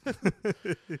one.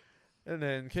 And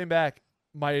then came back.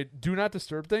 My do not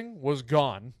disturb thing was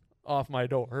gone off my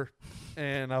door.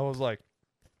 And I was like,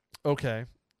 okay.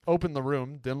 Opened the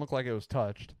room. Didn't look like it was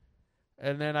touched.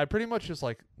 And then I pretty much just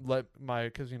like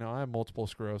because, I have multiple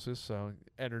sclerosis, so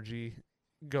energy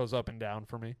goes up and down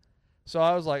for me. So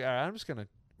I was like, all right, I'm just going to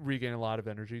regain a lot of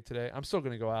energy today. I'm still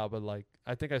going to go out, but like,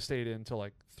 I think I stayed in till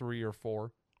like 3 or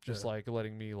 4, just like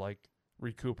letting me like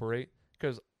recuperate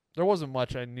because there wasn't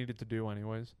much I needed to do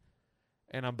anyways.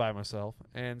 And I'm by myself.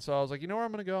 And so I was like, you know where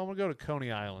I'm going to go? I'm going to go to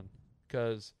Coney Island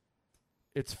because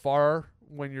it's far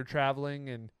when you're traveling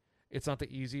and it's not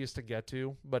the easiest to get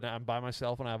to, but I'm by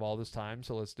myself and I have all this time,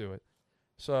 so let's do it.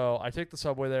 So I take the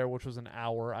subway there, which was an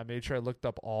hour. I made sure I looked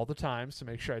up all the times to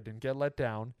make sure I didn't get let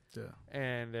down. Yeah.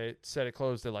 And it said it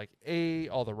closed at like 8.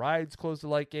 All the rides closed at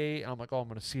like 8. And I'm like, oh, I'm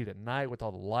going to see it at night with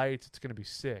all the lights. It's going to be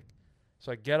sick.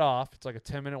 So I get off. It's like a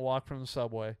 10-minute walk from the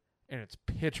subway, and it's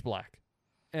pitch black.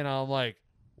 And I'm like,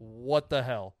 what the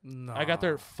hell? No. I got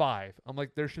there at 5. I'm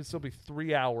like, there should still be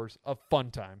 3 hours of fun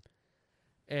time.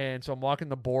 And so I'm walking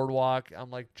the boardwalk. I'm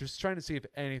like, just trying to see if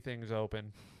anything's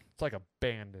open. It's like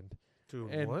abandoned.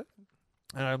 Dude, what?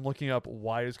 And I'm looking up,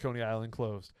 why is Coney Island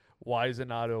closed? Why is it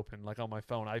not open? Like on my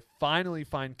phone. I finally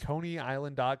find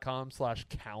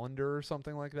coneyisland.com/calendar or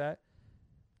something like that.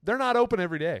 They're not open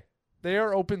every day. They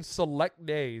are open select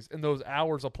days, and those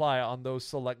hours apply on those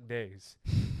select days.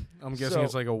 I'm guessing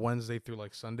it's like a Wednesday through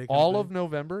like Sunday. All of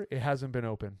November, it hasn't been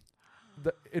open.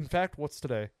 In fact, what's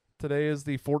today? Today is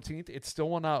the 14th. It still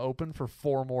will not open for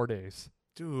 4 more days.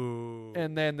 Dude.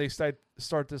 And then they start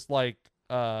this like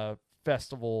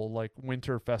festival, like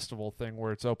winter festival thing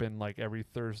where it's open like every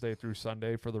Thursday through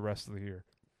Sunday for the rest of the year.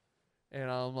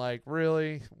 And I'm like,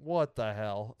 really? What the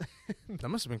hell? That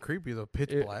must have been creepy though.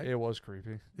 Pitch black. It was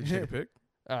creepy. Did you take a pic?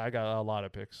 I got a lot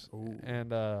of pics. Ooh.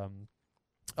 And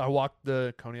I walked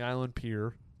the Coney Island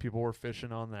Pier. People were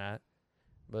fishing on that.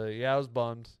 But yeah, I was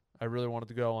bummed. I really wanted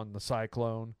to go on the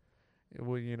Cyclone.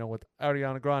 With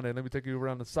Ariana Grande. Let me take you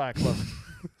around the Cyclone.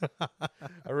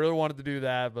 I really wanted to do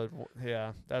that, but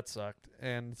yeah, that sucked.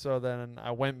 And so then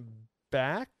I went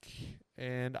back,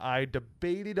 and I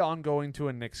debated on going to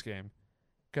a Knicks game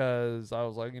because I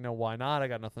was like, why not? I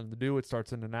got nothing to do. It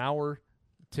starts in an hour.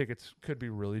 Tickets could be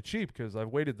really cheap because I've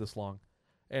waited this long.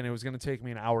 And it was going to take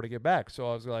me an hour to get back. So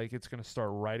I was like, it's going to start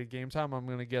right at game time. I'm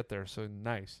going to get there. So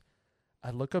nice.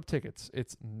 I look up tickets.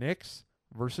 It's Knicks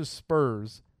versus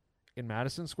Spurs in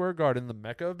Madison Square Garden, the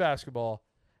mecca of basketball.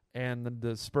 And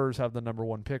the Spurs have the number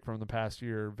 1 pick from the past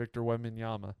year, Victor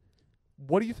Wembanyama.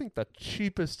 What do you think the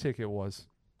cheapest ticket was?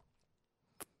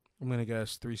 I'm going to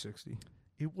guess $360.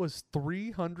 It was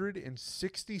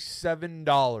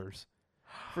 $367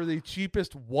 for the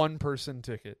cheapest one-person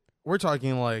ticket. We're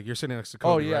talking like you're sitting next to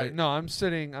Kobe, yeah. right? No, I'm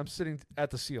sitting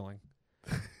at the ceiling.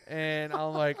 And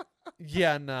I'm like,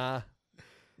 yeah, nah.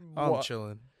 I'm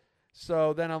chilling.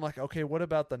 So then I'm like, okay, what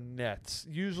about the Nets?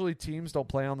 Usually teams don't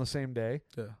play on the same day.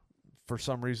 Yeah. For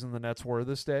some reason, the Nets were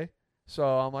this day. So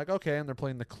I'm like, okay, and they're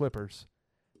playing the Clippers.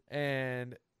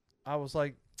 And I was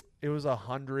like, it was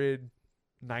 $119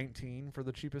 for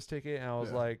the cheapest ticket. And I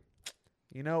was like,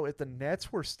 if the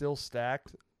Nets were still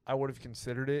stacked, I would have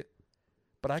considered it.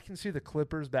 But I can see the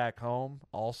Clippers back home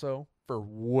also for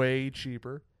way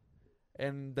cheaper.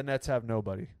 And the Nets have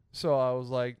nobody. So I was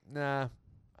like, nah,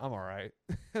 I'm all right.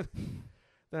 Then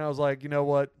I was like, you know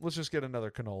what? Let's just get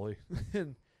another cannoli.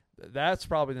 And that's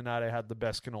probably the night I had the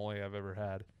best cannoli I've ever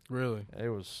had. Really? It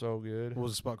was so good. What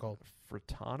was the spot called?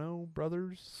 Fritano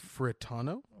Brothers?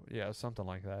 Fritano? Yeah, something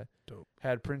like that. Dope.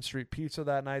 Had Prince Street Pizza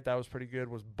that night. That was pretty good.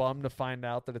 Was bummed to find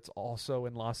out that it's also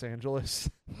in Los Angeles.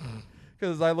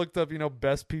 Because I looked up,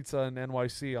 best pizza in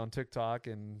NYC on TikTok,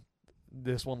 and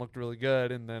this one looked really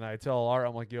good. And then I tell Art,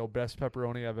 I'm like, yo, best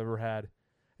pepperoni I've ever had.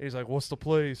 And he's like, what's the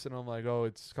place? And I'm like, oh,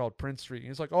 it's called Prince Street. And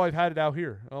he's like, oh, I've had it out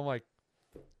here. And I'm like,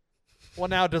 well,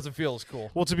 now it doesn't feel as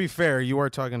cool. Well, to be fair, you are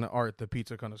talking to Art, the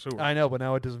pizza connoisseur. I know, but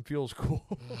now it doesn't feel as cool.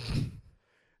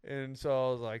 And so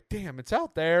I was like, damn, it's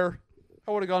out there.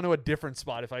 I would have gone to a different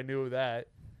spot if I knew that.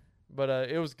 But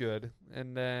it was good.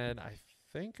 And then I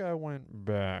think I went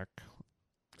back.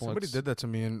 Somebody did that to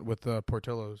me with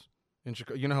Portillo's in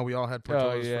Chicago. You know how we all had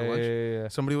Portillo's for lunch? Yeah.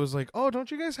 Somebody was like, oh, don't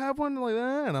you guys have one like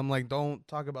that? And I'm like, don't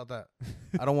talk about that.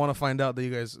 I don't want to find out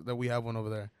that we have one over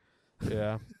there.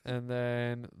 Yeah. And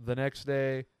then the next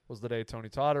day was the day Tony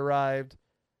Todd arrived.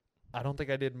 I don't think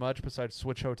I did much besides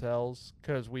switch hotels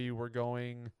because we were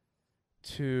going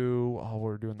to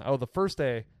the first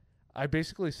day I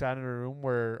basically sat in a room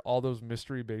where all those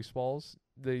mystery baseballs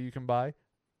that you can buy,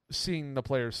 seeing the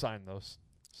players sign those.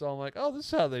 So I'm like, oh, this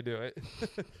is how they do it.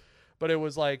 But it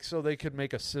was like so they could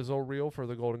make a sizzle reel for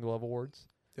the Golden Glove Awards.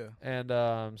 Yeah. And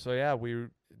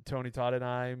Tony Todd and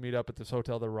I meet up at this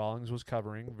hotel that Rawlings was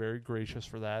covering. Very gracious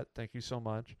for that. Thank you so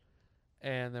much.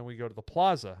 And then we go to the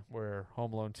Plaza where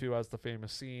Home Alone 2 has the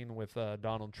famous scene with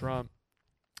Donald Trump.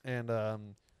 And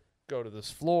go to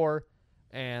this floor,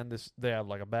 and they have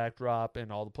like a backdrop,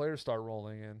 and all the players start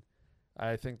rolling in.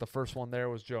 I think the first one there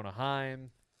was Jonah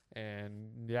Heim.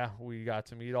 And, yeah, we got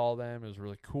to meet all of them. It was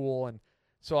really cool. And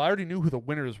so I already knew who the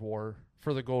winners were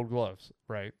for the Gold Gloves,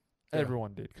 right? Yeah.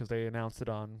 Everyone did because they announced it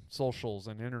on socials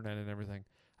and internet and everything.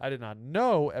 I did not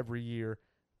know every year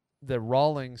that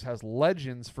Rawlings has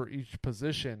legends for each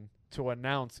position to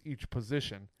announce each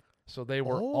position. So they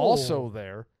were also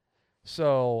there.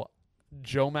 So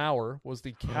Joe Mauer was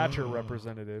the catcher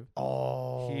representative.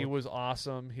 Oh. He was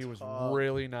awesome. He was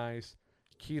really nice.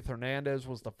 Keith Hernandez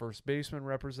was the first baseman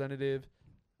representative.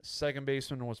 Second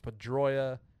baseman was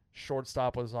Pedroia.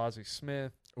 Shortstop was Ozzie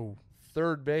Smith. Ooh.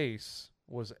 Third base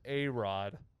was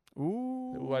A-Rod,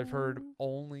 Ooh. who I've heard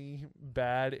only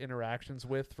bad interactions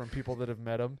with from people that have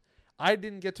met him. I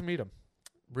didn't get to meet him.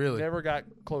 Really? Never got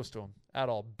close to him at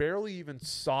all. Barely even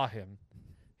saw him.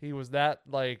 He was that,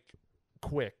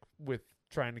 quick with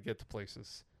trying to get to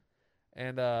places.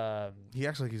 And he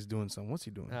acts like he's doing something. What's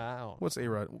he doing? I don't know. What's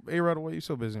A-Rod? A-Rod, why are you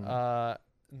so busy, man?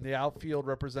 The outfield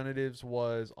representatives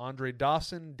was Andre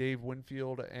Dawson, Dave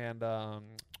Winfield, and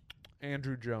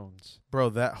Andrew Jones.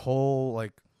 Bro, that whole,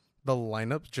 the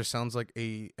lineup just sounds like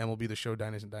a MLB The Show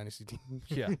Dynasty team.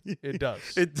 Yeah, it does.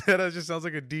 That just sounds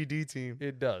like a DD team.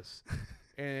 It does.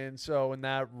 And so in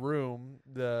that room,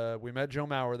 we met Joe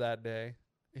Mauer that day.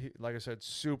 He, like I said,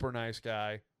 super nice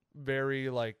guy. Very,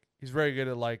 he's very good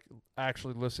at,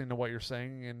 actually listening to what you're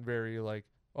saying and very,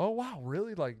 oh, wow,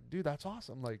 really? Dude, that's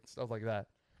awesome. Stuff like that.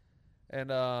 And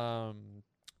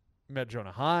met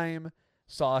Jonah Heim,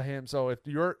 saw him. So if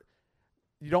you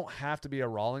don't have to be a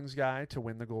Rawlings guy to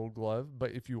win the Gold Glove,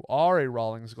 but if you are a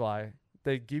Rawlings guy,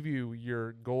 they give you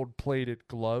your gold-plated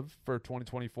glove for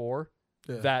 2024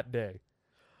 Yeah. that day.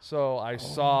 So I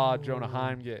saw Jonah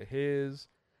Heim get his.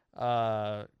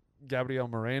 Gabriel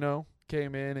Moreno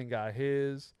came in and got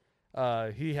his.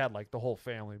 He had like the whole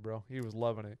family, bro. He was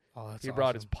loving it. Oh, that's He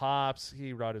brought his pops.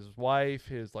 He brought his wife,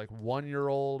 his like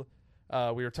 1-year-old.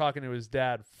 We were talking to his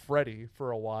dad, Freddie,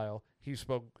 for a while. He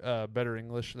spoke better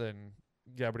English than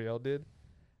Gabriel did.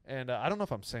 And I don't know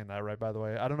if I'm saying that right, by the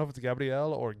way. I don't know if it's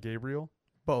Gabriel or Gabriel.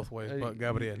 Both ways, but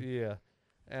Gabriel. Yeah.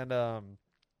 And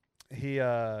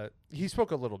he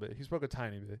spoke a little bit. He spoke a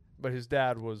tiny bit. But his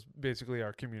dad was basically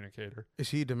our communicator. Is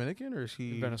he Dominican or is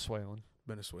he Venezuelan?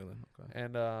 Venezuelan. Okay.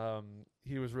 And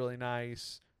he was really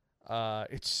nice.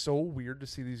 It's so weird to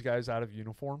see these guys out of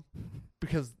uniform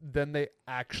because then they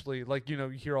actually, like, you know,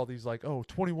 you hear all these like, oh,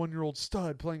 21-year-old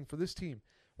stud playing for this team.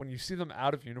 When you see them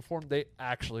out of uniform, they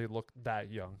actually look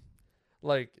that young.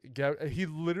 Like, he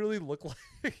literally looked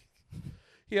like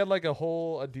he had like a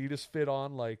whole Adidas fit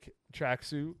on, like,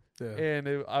 tracksuit. Yeah.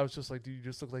 And I was just like, dude, you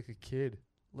just look like a kid.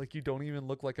 Like, you don't even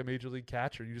look like a major league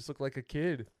catcher. You just look like a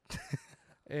kid.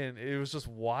 And it was just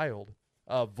wild.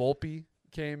 Volpe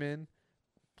came in.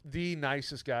 The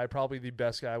nicest guy, probably the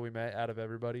best guy we met out of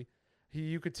everybody.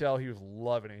 You could tell he was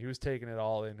loving it. He was taking it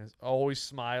all in. Always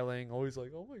smiling, always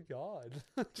like, oh my God.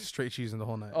 Straight cheesing the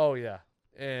whole night. Oh, yeah.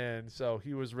 And so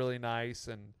he was really nice.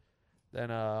 And then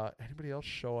anybody else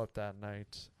show up that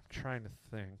night? I'm trying to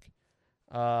think.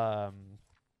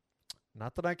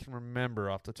 Not that I can remember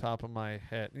off the top of my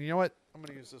head. You know what? I'm going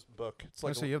to use this book. It's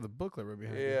like you have the booklet right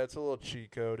behind you. Yeah, it's a little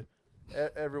cheat code.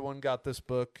 Everyone got this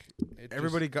book.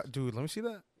 Everybody got, dude, let me see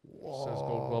that. Says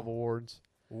Gold Glove Awards.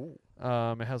 Ooh.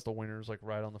 It has the winners like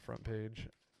right on the front page.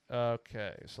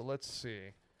 Okay, so let's see.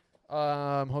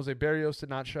 Jose Barrios did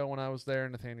not show when I was there.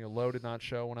 Nathaniel Lowe did not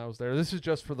show when I was there. This is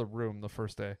just for the room the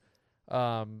first day.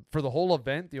 For the whole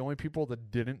event, the only people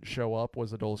that didn't show up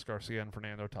was Adolis Garcia and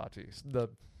Fernando Tatis.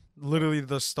 Literally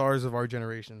the stars of our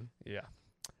generation. Yeah.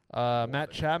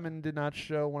 Matt Chapman did not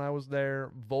show when I was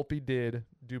there. Volpe did.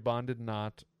 Dubon did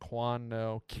not. Kwan,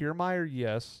 no. Kiermaier,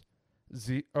 yes.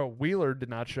 Wheeler did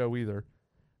not show either.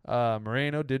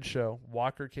 Moreno did show.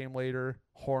 Walker came later.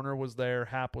 Horner was there.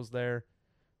 Happ was there.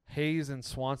 Hayes and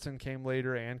Swanson came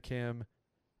later, and Kim.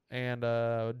 And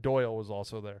Doyle was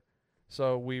also there.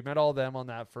 So we met all them on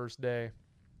that first day.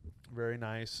 Very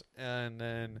nice. And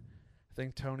then I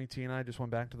think Tony T and I just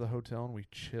went back to the hotel and we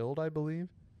chilled, I believe.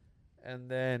 And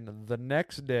then the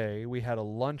next day we had a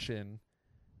luncheon,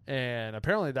 and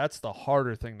apparently that's the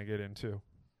harder thing to get into.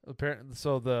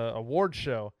 So the award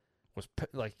show was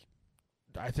like,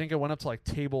 I think it went up to like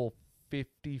table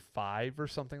 55 or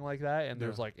something like that, and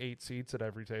there's like 8 seats at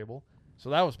every table. So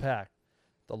that was packed.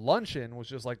 The luncheon was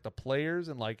just like the players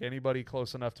and like anybody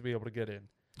close enough to be able to get in.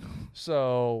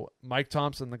 So Mike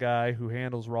Thompson, the guy who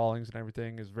handles Rawlings and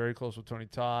everything, is very close with Tony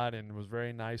Todd and was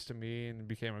very nice to me and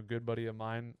became a good buddy of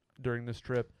mine during this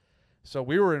trip. So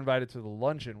we were invited to the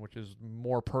luncheon, which is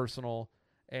more personal,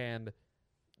 and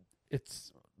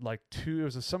it's like it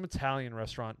was some Italian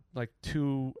restaurant, like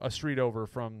a street over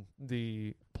from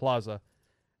the plaza.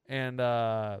 And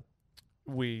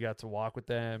we got to walk with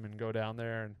them and go down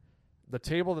there. And the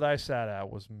table that I sat at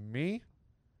was me,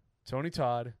 Tony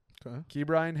Todd, Key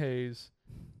Brian Hayes,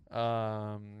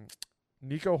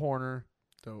 Nico Horner,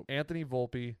 Dope. Anthony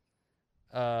Volpe,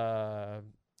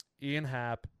 Ian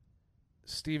Happ,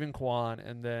 Stephen Kwan,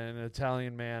 and then an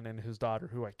Italian man and his daughter,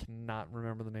 who I cannot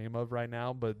remember the name of right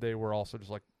now, but they were also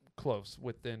just like close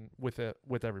with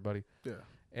everybody. Yeah.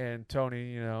 And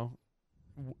Tony,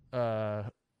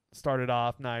 started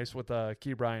off nice with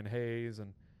Key Brian Hayes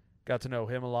and got to know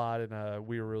him a lot, and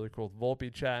we were really cool with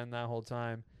Volpe chatting that whole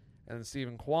time. And then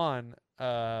Stephen Kwan,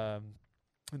 the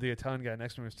Italian guy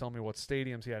next to me, was telling me what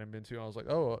stadiums he hadn't been to. And I was like,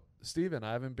 oh, Stephen,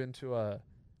 I haven't been to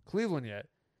Cleveland yet.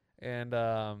 And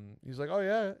he's like, oh,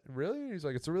 yeah, really? He's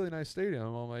like, it's a really nice stadium.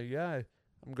 I'm like, yeah,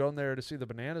 I'm going there to see the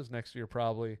Bananas next year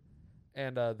probably.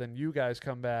 And then you guys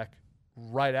come back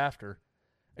right after.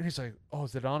 And he's like, oh,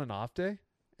 is it on an off day?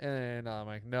 And I'm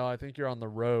like, no, I think you're on the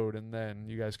road, and then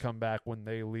you guys come back when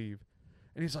they leave.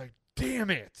 And he's like, damn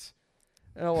it.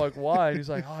 And I'm like, why? And he's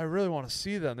like, oh, I really want to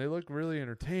see them. They look really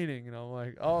entertaining. And I'm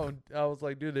like, oh, I was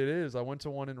like, dude, it is. I went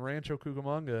to one in Rancho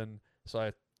Cucamonga, and so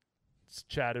I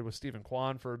chatted with Stephen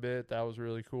Kwan for a bit. That was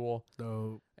really cool.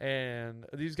 Dope. And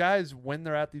these guys, when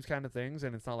they're at these kind of things,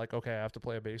 and it's not like, okay, I have to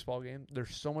play a baseball game, they're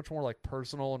so much more like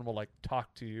personal and will like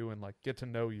talk to you and like get to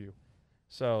know you.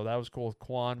 So that was cool with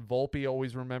Kwan. Volpe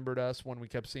always remembered us when we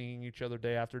kept seeing each other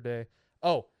day after day.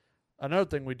 Oh, another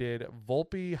thing we did,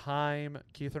 Volpe, Heim,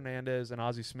 Keith Hernandez, and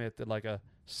Ozzie Smith did like a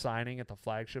signing at the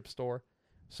flagship store.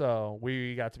 So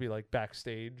we got to be like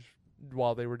backstage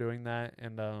while they were doing that,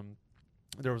 and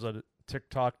there was a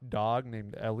TikTok dog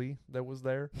named Ellie that was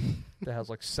there that has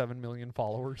like 7 million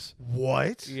followers.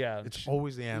 What? Yeah, It's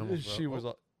always the animals, bro. She was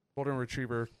a golden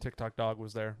retriever TikTok dog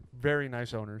was there. Very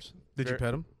nice owners. Did you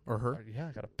pet him or her? Yeah,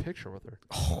 I got a picture with her.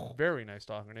 Oh. Very nice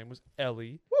dog. Her name was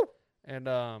Ellie. Woo! And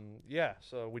yeah,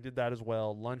 so we did that as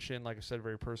well. Luncheon, like I said,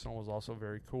 very personal, was also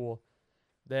very cool.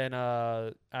 Then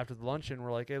after the luncheon,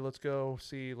 we're like, hey, let's go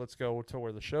to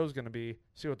where the show's going to be,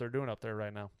 see what they're doing up there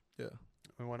right now. Yeah.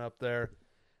 We went up there,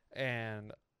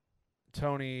 and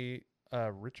Tony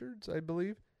Richards, I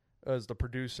believe, was the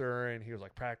producer, and he was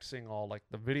like practicing all like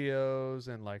the videos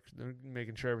and like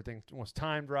making sure everything was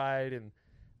timed right. And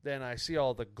then I see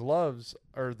all the gloves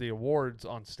or the awards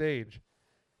on stage,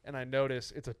 and I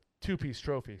notice it's a 2-piece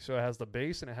trophy. So it has the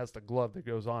base and it has the glove that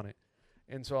goes on it.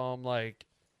 And so I'm like,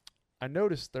 I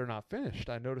noticed they're not finished.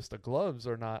 I noticed the gloves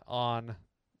are not on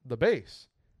the base.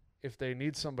 If they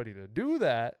need somebody to do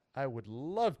that, I would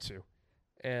love to.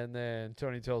 And then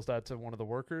Tony tells that to one of the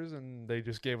workers, and they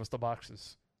just gave us the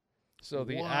boxes. So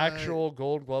the actual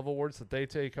Gold Glove Awards that they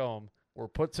take home were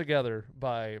put together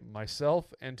by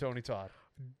myself and Tony Todd.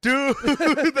 Dude,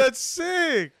 that's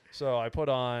sick. So I put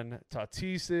on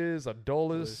Tatis's,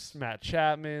 Adolis, Matt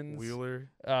Chapman's, Wheeler,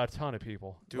 a ton of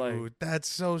people. Dude, like, that's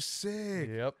so sick.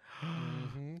 Yep.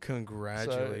 Mm-hmm.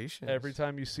 Congratulations. So every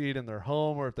time you see it in their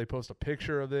home or if they post a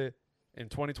picture of it in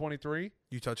 2023,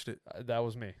 you touched it. That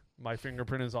was me. My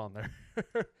fingerprint is on there.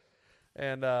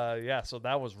 And yeah, so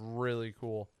that was really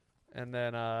cool. And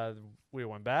then we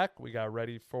went back. We got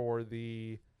ready for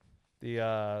the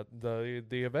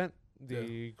event.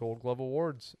 The Gold Glove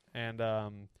Awards. And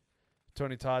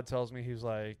Tony Todd tells me, he's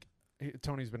like,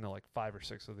 Tony's been to like 5 or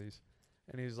 6 of these,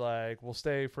 and he's like, we'll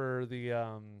stay for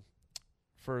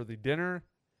the dinner,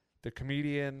 the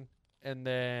comedian, and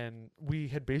then we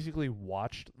had basically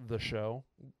watched the show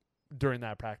during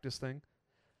that practice thing.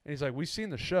 And he's like, we've seen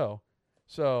the show,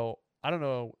 so I don't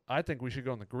know, I think we should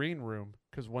go in the green room,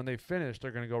 because when they finish,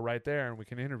 they're going to go right there and we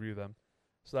can interview them.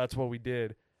 So that's what we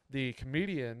did. The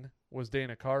comedian was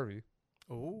Dana Carvey.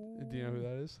 Oh, do you know who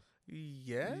that is?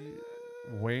 Yeah.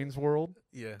 Wayne's World.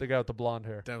 Yeah. The guy with the blonde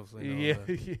hair. Definitely know yeah,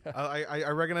 that. yeah. I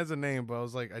recognize the name, but I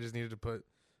was like, I just needed to put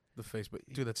the face. But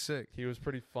dude, that's sick. He was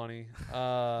pretty funny.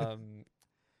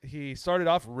 He started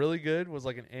off really good, was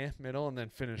like an middle, and then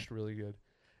finished really good.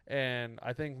 And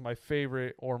I think my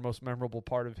favorite or most memorable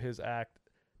part of his act,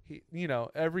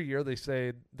 every year they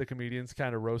say the comedians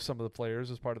kind of roast some of the players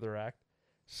as part of their act.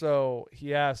 So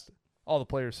he asked all the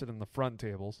players sit in the front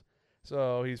tables.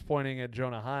 So he's pointing at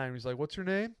Jonah Heim. He's like, what's your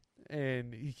name?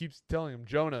 And he keeps telling him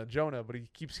Jonah, but he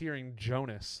keeps hearing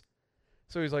Jonas.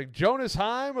 So he's like, Jonas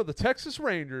Heim of the Texas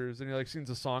Rangers. And he like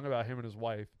sings a song about him and his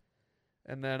wife.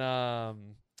 And then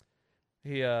and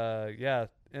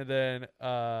then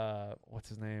what's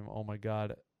his name? Oh my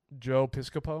God. Joe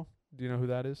Piscopo. Do you know who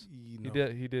that is? No.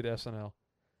 He did SNL.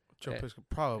 Joe Piscopo,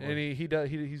 probably. And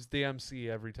he's the MC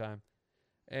every time.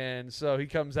 And so he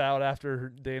comes out after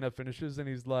Dana finishes, and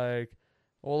he's like,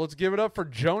 well, let's give it up for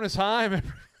Jonas Heim.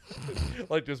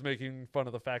 Like, just making fun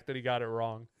of the fact that he got it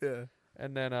wrong. Yeah.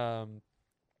 And then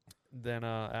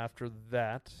after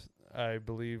that, I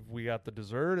believe we got the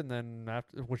dessert, and then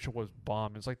which was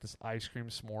bomb. It's like this ice cream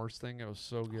s'mores thing. It was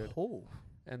so good. Oh.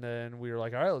 And then we were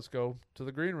like, all right, let's go to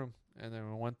the green room. And then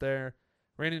we went there.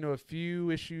 Ran into a few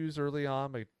issues early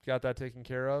on, but got that taken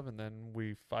care of, and then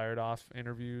we fired off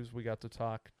interviews. We got to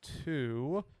talk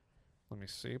to, let me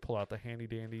see, pull out the handy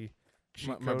dandy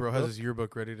cheat my bro book. has his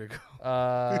yearbook ready to go.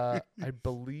 I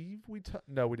believe we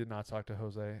did not talk to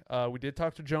Jose. We did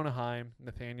talk to Jonah Heim,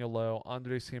 Nathaniel Lowe,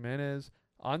 Andres Jimenez.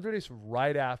 Andres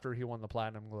right after he won the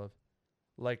Platinum Glove.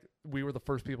 Like, we were the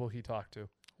first people he talked to.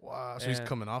 Wow, so he's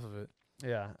coming off of it.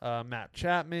 Yeah. Matt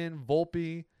Chapman,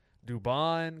 Volpe,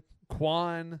 Dubon,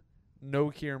 Quan,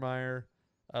 no Kiermaier.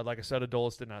 Like I said,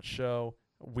 Adolis did not show.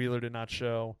 Wheeler did not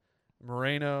show.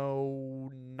 Moreno,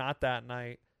 not that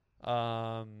night.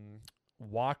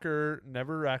 Walker,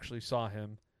 never actually saw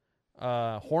him.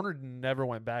 Horner never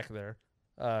went back there.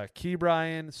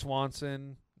 Ke'Bryan,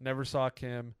 Swanson, never saw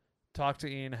Kim. Talked to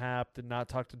Ian Happ, did not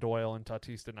talk to Doyle, and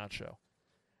Tatis did not show.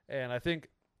 And I think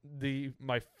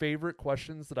my favorite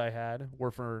questions that I had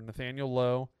were for Nathaniel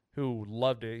Lowe, who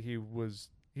loved it.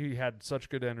 He had such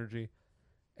good energy.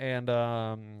 And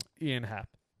Ian Happ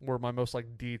were my most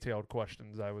like detailed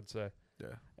questions, I would say.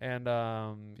 Yeah. And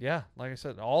like I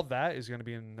said, all that is going to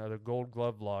be in the Gold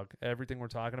Glove vlog. Everything we're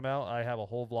talking about, I have a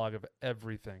whole vlog of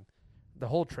everything. The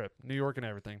whole trip, New York and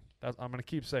everything. I'm going to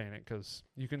keep saying it because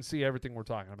you can see everything we're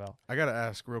talking about. I got to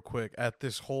ask real quick, at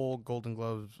this whole Golden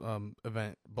Gloves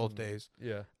event, both days.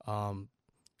 Yeah.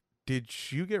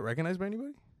 Did you get recognized by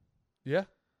anybody? Yeah,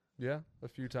 a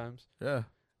few times. Yeah.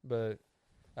 But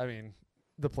I mean,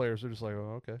 the players are just like,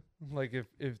 oh, okay. Like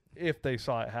if they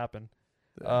saw it happen.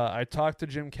 I talked to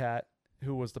Jim Catt,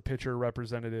 who was the pitcher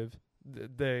representative.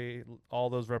 All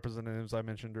those representatives I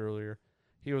mentioned earlier.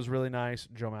 He was really nice.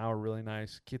 Joe Mauer, really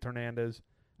nice. Keith Hernandez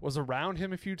was around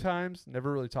him a few times.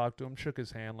 Never really talked to him. Shook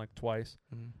his hand like twice.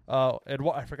 Mm-hmm.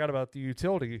 I forgot about the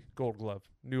utility Gold Glove,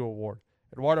 new award.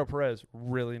 Eduardo Perez,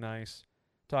 really nice.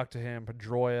 Talked to him.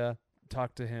 Pedroia,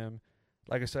 talked to him.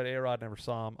 Like I said, A-Rod never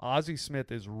saw him. Ozzie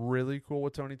Smith is really cool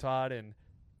with Tony Todd, and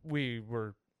we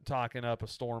were talking up a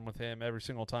storm with him every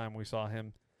single time we saw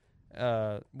him.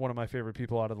 One of my favorite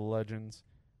people out of the Legends.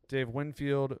 Dave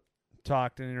Winfield,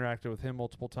 talked and interacted with him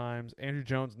multiple times. Andrew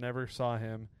Jones, never saw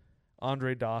him.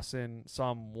 Andre Dawson,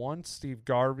 saw him once. Steve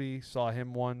Garvey, saw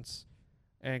him once.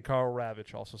 And Carl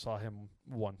Ravitch also saw him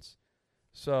once.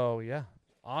 So, yeah,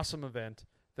 awesome event.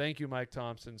 Thank you, Mike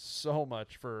Thompson, so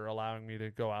much for allowing me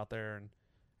to go out there and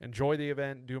enjoy the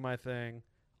event, do my thing.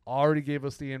 Already gave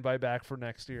us the invite back for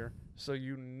next year. So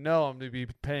I'm going to be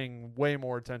paying way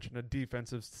more attention to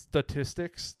defensive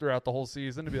statistics throughout the whole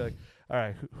season to be like, all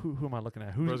right, who am I looking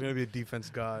at? Who's going to be a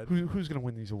defense god? Who's going to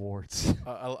win these awards?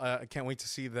 I can't wait to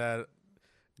see that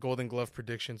Golden Glove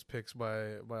predictions picks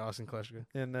by Austin Kleschka.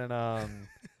 And then,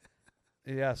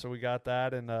 yeah, so we got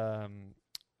that. And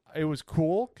it was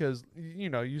cool because,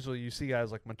 usually you see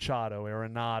guys like Machado,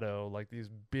 Arenado, like these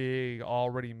big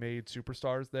already made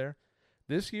superstars there.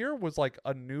 This year was like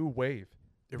a new wave.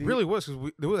 It really was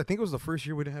because I think it was the first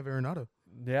year we didn't have Arenado.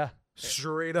 Yeah.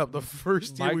 Straight up. The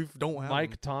first year we don't have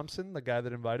Mike him. Thompson, the guy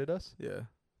that invited us, yeah,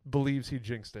 believes he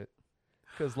jinxed it.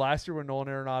 Because last year when Nolan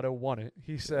Arenado won it,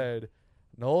 he said,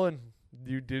 Nolan,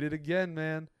 you did it again,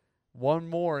 man. One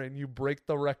more and you break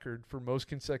the record for most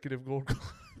consecutive Gold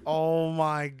Gloves. Oh,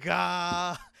 my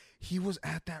God. He was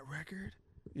at that record?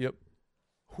 Yep.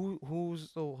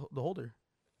 Who's the holder?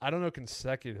 I don't know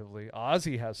consecutively.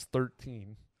 Ozzy has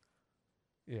 13.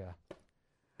 Yeah.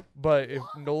 But if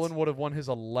Nolan would have won his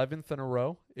 11th in a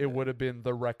row, it would have been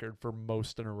the record for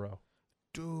most in a row.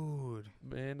 Dude.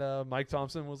 And Mike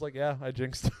Thompson was like, yeah, I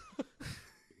jinxed.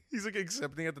 He's like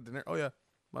accepting at the dinner. Oh, yeah,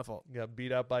 my fault. Got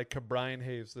beat out by Brian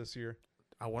Hayes this year.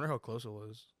 I wonder how close it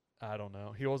was. I don't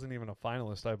know. He wasn't even a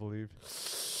finalist, I believe.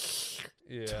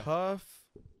 Yeah. Tough.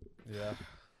 Yeah.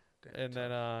 Damn, and tough.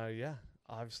 then, yeah,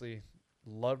 obviously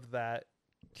loved that.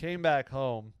 Came back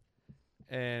home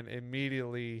and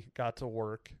immediately got to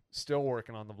work. Still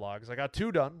working on the vlogs. I got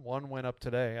 2 done. One went up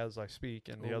today as I speak,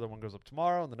 and the other one goes up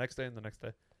tomorrow, and the next day, and the next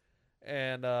day.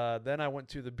 And then I went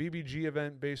to the BBG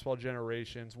event, Baseball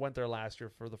Generations. Went there last year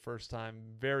for the first time.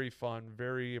 Very fun,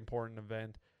 very important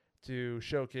event to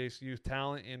showcase youth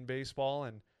talent in baseball.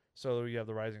 And so you have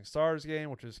the Rising Stars game,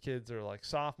 which is kids that are like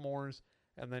sophomores.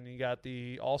 And then you got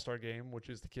the All-Star game, which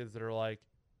is the kids that are like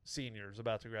seniors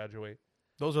about to graduate.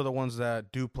 Those are the ones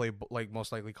that do play, like,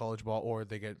 most likely college ball, or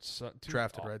they get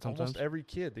drafted, right? Sometimes almost every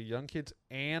kid, the young kids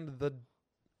and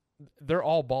they're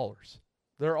all ballers.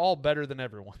 They're all better than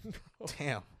everyone.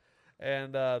 Damn.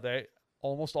 And they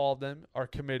almost all of them are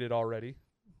committed already,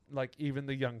 like even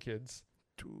the young kids.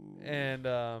 Dude. And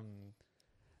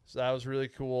so that was really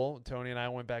cool. Tony and I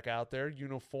went back out there.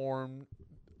 Uniform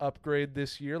upgrade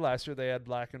this year. Last year they had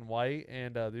black and white,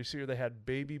 and this year they had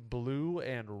baby blue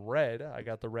and red. I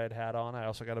got the red hat on. I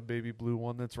also got a baby blue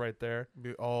one that's right there.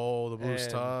 Oh, the blue's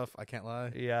tough. I can't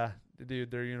lie. Yeah,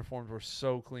 dude, their uniforms were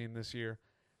so clean this year.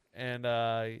 And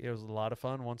it was a lot of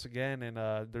fun once again.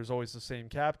 And there's always the same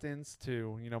captains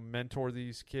to, mentor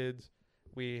these kids.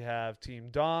 We have Team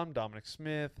Dom, Dominic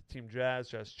Smith, Team Jazz,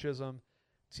 Jazz Chisholm,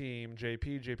 Team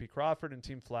JP, JP Crawford, and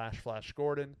Team Flash, Flash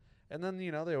Gordon. And then,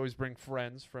 they always bring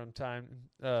friends from time,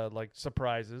 like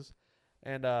surprises.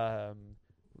 And the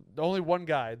only one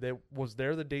guy that was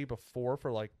there the day before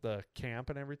for like the camp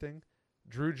and everything,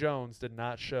 Drew Jones, did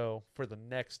not show for the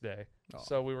next day. Oh.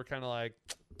 So we were kind of like,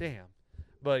 damn.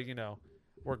 But,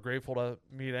 we're grateful to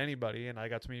meet anybody. And I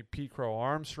got to meet Pete Crow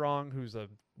Armstrong, who's a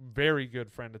very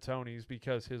good friend of Tony's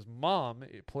because his mom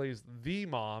plays the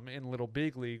mom in Little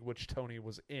Big League, which Tony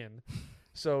was in.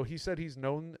 So he said he's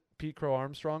known Pete Crow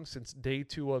Armstrong since day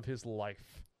 2 of his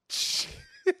life.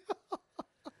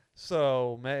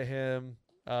 So met him.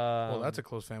 Well, that's a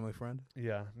close family friend.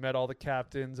 Yeah. Met all the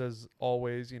captains as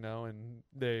always, and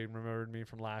they remembered me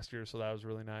from last year. So that was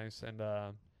really nice. And,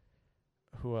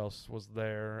 who else was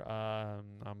there?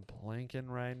 I'm blanking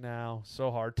right now.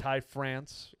 So hard. Ty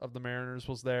France of the Mariners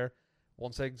was there.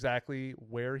 Won't say exactly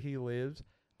where he lives,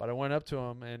 but I went up to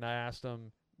him and I asked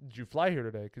him, did you fly here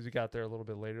today? Because he got there a little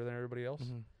bit later than everybody else.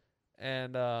 Mm-hmm.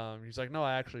 And he's like, no,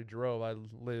 I actually drove. I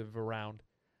live around.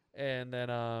 And then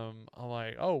I'm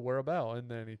like, oh, where about? And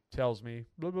then he tells me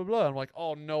blah blah blah. I'm like,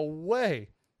 oh, no way,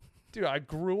 dude, I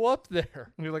grew up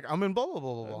there. And you're like, I'm in blah blah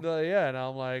blah blah. blah. Yeah, and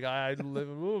I'm like, I live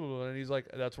in blah, blah, blah. And he's like,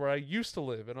 that's where I used to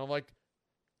live. And I'm like,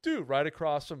 dude, right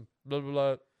across from blah blah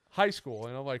blah high school.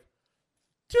 And I'm like,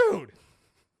 dude,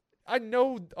 I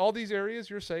know all these areas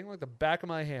you're saying like the back of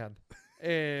my hand.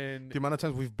 And The amount of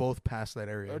times we've both passed that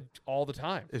area all the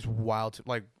time is wild.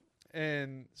 Like,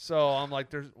 and so I'm like,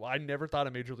 I never thought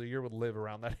a major leaguer would live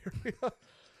around that area.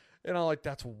 And I'm like,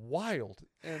 that's wild.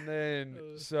 And then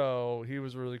so he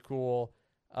was really cool.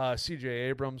 CJ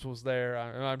Abrams was there.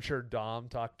 I'm sure Dom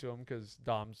talked to him because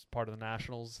Dom's part of the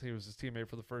Nationals. He was his teammate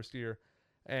for the first year.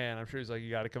 And I'm sure he's like, you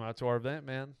got to come out to our event,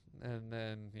 man. And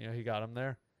then, he got him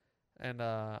there. And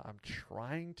I'm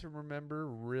trying to remember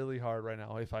really hard right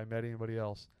now if I met anybody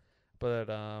else. But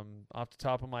off the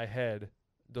top of my head,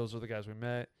 those are the guys we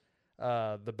met.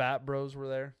 The Bat Bros were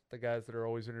there, the guys that are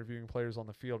always interviewing players on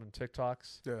the field and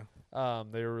TikToks. yeah.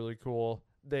 They were really cool.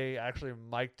 They actually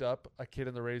mic'd up a kid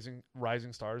in the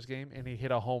Rising Stars game, and he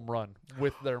hit a home run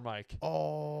with their mic.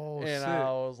 Oh, and sick.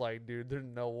 I was like, dude, there's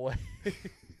no way.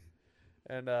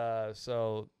 And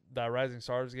so that Rising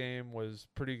Stars game was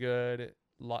pretty good.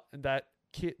 That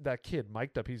kid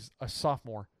mic'd up. He's a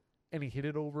sophomore, and he hit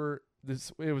it over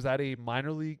this. It was at a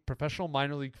professional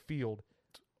minor league field,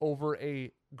 over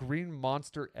a Green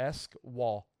Monster-esque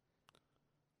wall.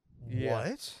 Yeah.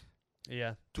 What?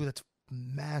 Yeah, Dude, that's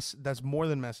massive. That's more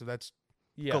than massive. That's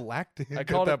galactic I at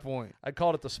called that point. I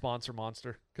called it the sponsor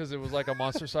monster because it was like a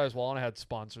monster-sized wall and it had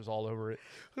sponsors all over it.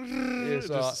 Yeah, so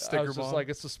Just a sticker I was just bomb. like,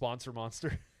 it's the sponsor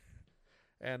monster.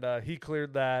 And he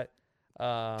cleared that.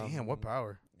 Damn, what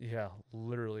power. Yeah,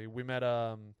 literally. We met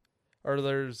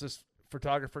there's this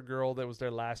photographer girl that was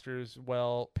there last year as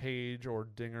well, Paige or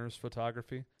Dinger's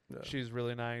Photography. Yeah. She's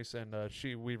really nice, and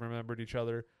we remembered each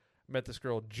other. Met this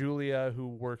girl Julia who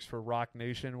works for Rock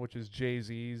Nation, which is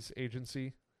Jay-Z's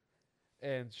agency,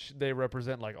 and they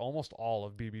represent like almost all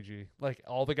of BBG. Like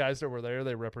all the guys that were there,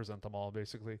 they represent them all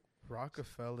basically.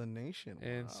 Rockefeller Nation.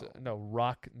 And Wow. no,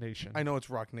 Rock Nation. I know it's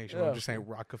Rock Nation. Yeah. I'm just saying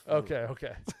Rockefeller.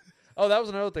 Okay. Oh, that was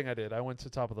another thing I did. I went to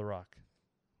Top of the Rock.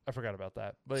 I forgot about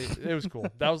that, but it was cool.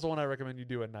 That was the one I recommend you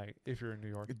do at night if you're in New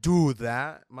York. Do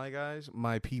that, my guys,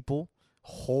 my people.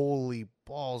 Holy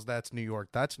balls, that's New York.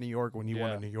 That's New York when you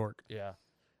want to New York. Yeah.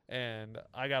 And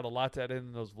I got a lot to edit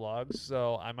in those vlogs,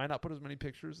 so I might not put as many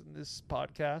pictures in this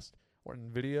podcast or in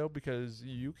video because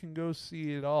you can go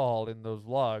see it all in those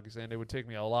vlogs, and it would take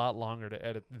me a lot longer to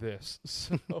edit this.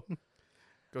 So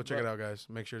Go check it out, guys.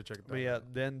 Make sure to check it out. But yeah,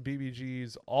 then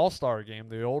BBG's All-Star game,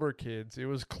 the older kids, it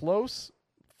was close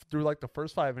through like the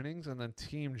first 5 innings, and then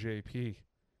Team JP.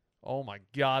 Oh my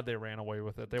God, they ran away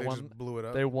with it. They won. just blew it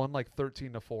up. They won like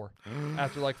 13-4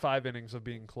 after like 5 innings of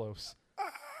being close.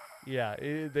 Yeah,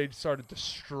 they started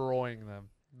destroying them.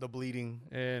 The bleeding.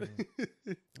 And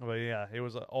but yeah, it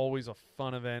was always a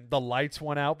fun event. The lights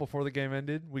went out before the game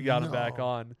ended. We got them back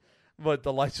on, but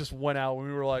the lights just went out. And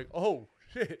we were like, "Oh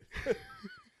shit!"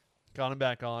 Got them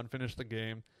back on. Finished the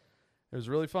game. It was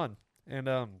really fun. And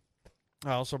I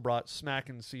also brought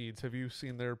Smackin' Seeds. Have you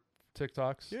seen their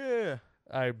TikToks? Yeah.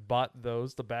 I bought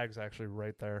those. The bag's actually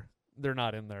right there. They're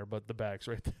not in there, but the bag's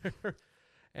right there.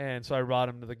 And so I brought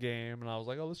them to the game, and I was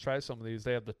like, oh, let's try some of these.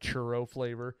 They have the churro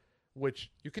flavor,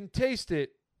 which you can taste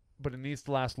it, but it needs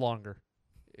to last longer.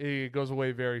 It goes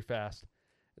away very fast.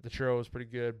 The churro was pretty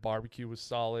good. Barbecue was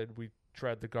solid. We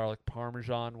tried the garlic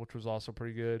parmesan, which was also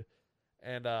pretty good.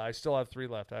 And I still have 3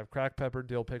 left. I have cracked pepper,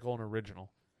 dill pickle, and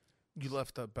original. You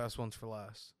left the best ones for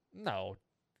last. No.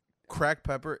 Cracked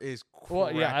pepper is crack.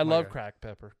 Well, yeah, I love guy. cracked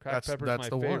pepper. Cracked pepper is that's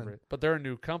my the favorite. one. But they're a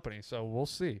new company, so we'll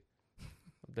see.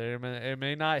 It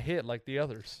may not hit like the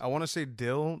others. I want to say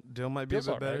dill. Dill might be Dill's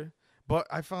a bit better. alright. But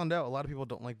I found out a lot of people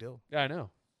don't like dill. Yeah, I know.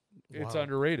 It's Wow.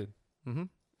 underrated. Mm-hmm.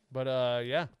 But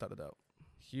yeah, Without a doubt.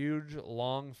 huge,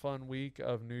 long, fun week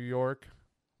of New York,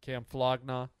 Camp Flog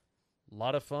Gnaw. A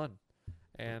lot of fun.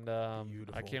 And I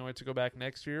Beautiful. can't wait to go back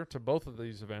next year to both of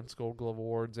these events, Gold Glove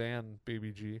Awards and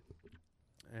BBG.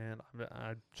 And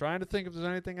I'm trying to think if there's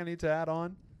anything I need to add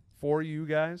on for you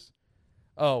guys.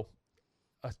 Oh,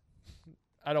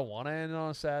 I don't want to end on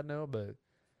a sad note, but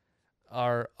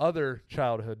our other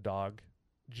childhood dog,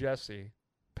 Jessie,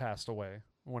 passed away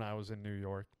when I was in New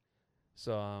York.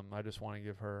 So I just want to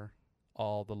give her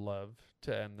all the love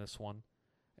to end this one.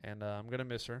 And I'm going to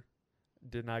miss her.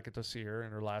 Did not get to see her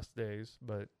in her last days,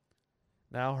 but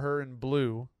now her and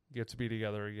Blue get to be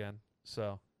together again.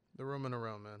 So They're roaming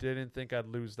around, man. didn't think I'd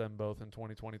lose them both in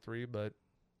 2023, but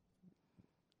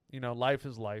life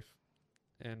is life,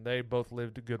 and they both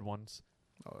lived good ones.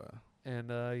 Oh, yeah. And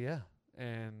yeah,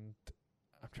 and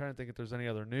I'm trying to think if there's any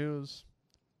other news,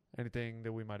 anything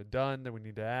that we might have done that we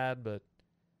need to add, but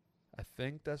I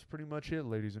think that's pretty much it,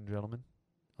 ladies and gentlemen.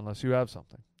 Unless you have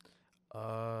something.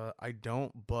 I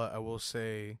don't, but I will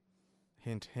say,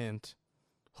 hint, hint.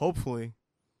 Hopefully,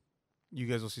 you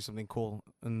guys will see something cool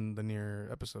in the near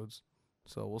episodes.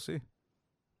 So we'll see.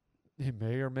 It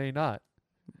may or may not.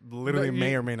 Literally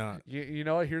may or may not. You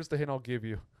know what? Here's the hint I'll give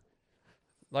you.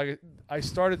 Like, I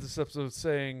started this episode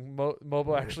saying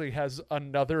MOBO actually has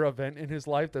another event in his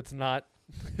life that's not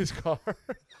his car.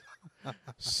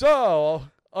 So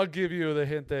I'll give you the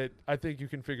hint that I think you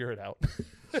can figure it out.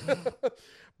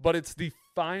 But it's the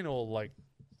final, like,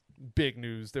 big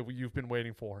news that you've been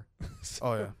waiting for. So,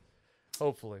 oh, yeah.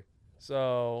 Hopefully.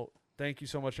 So thank you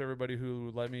so much, everybody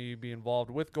who let me be involved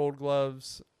with Gold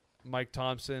Gloves, Mike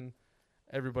Thompson,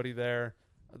 everybody there,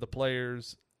 the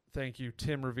players. Thank you,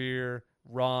 Tim Revere,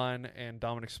 Ron, and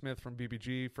Dominic Smith from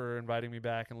BBG for inviting me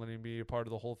back and letting me be a part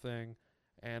of the whole thing.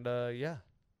 And, yeah,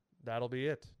 that'll be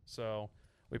it. So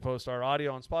we post our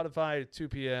audio on Spotify at 2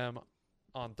 p.m.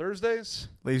 on Thursdays.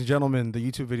 Ladies and gentlemen, the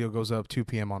YouTube video goes up 2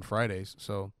 p.m. on Fridays.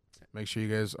 So make sure you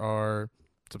guys are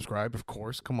subscribed, of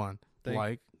course. Come on.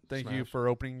 Thank you for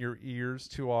opening your ears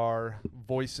to our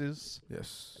voices.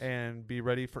 Yes. And be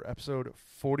ready for episode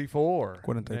 44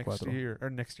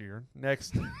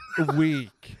 next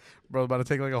week. Bro, about to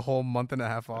take like a whole month and a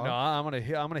half off. No, I'm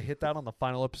gonna hit that on the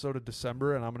final episode of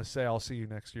December, and I'm gonna say I'll see you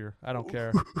next year. I don't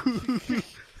care.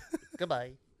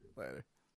 Goodbye. Later.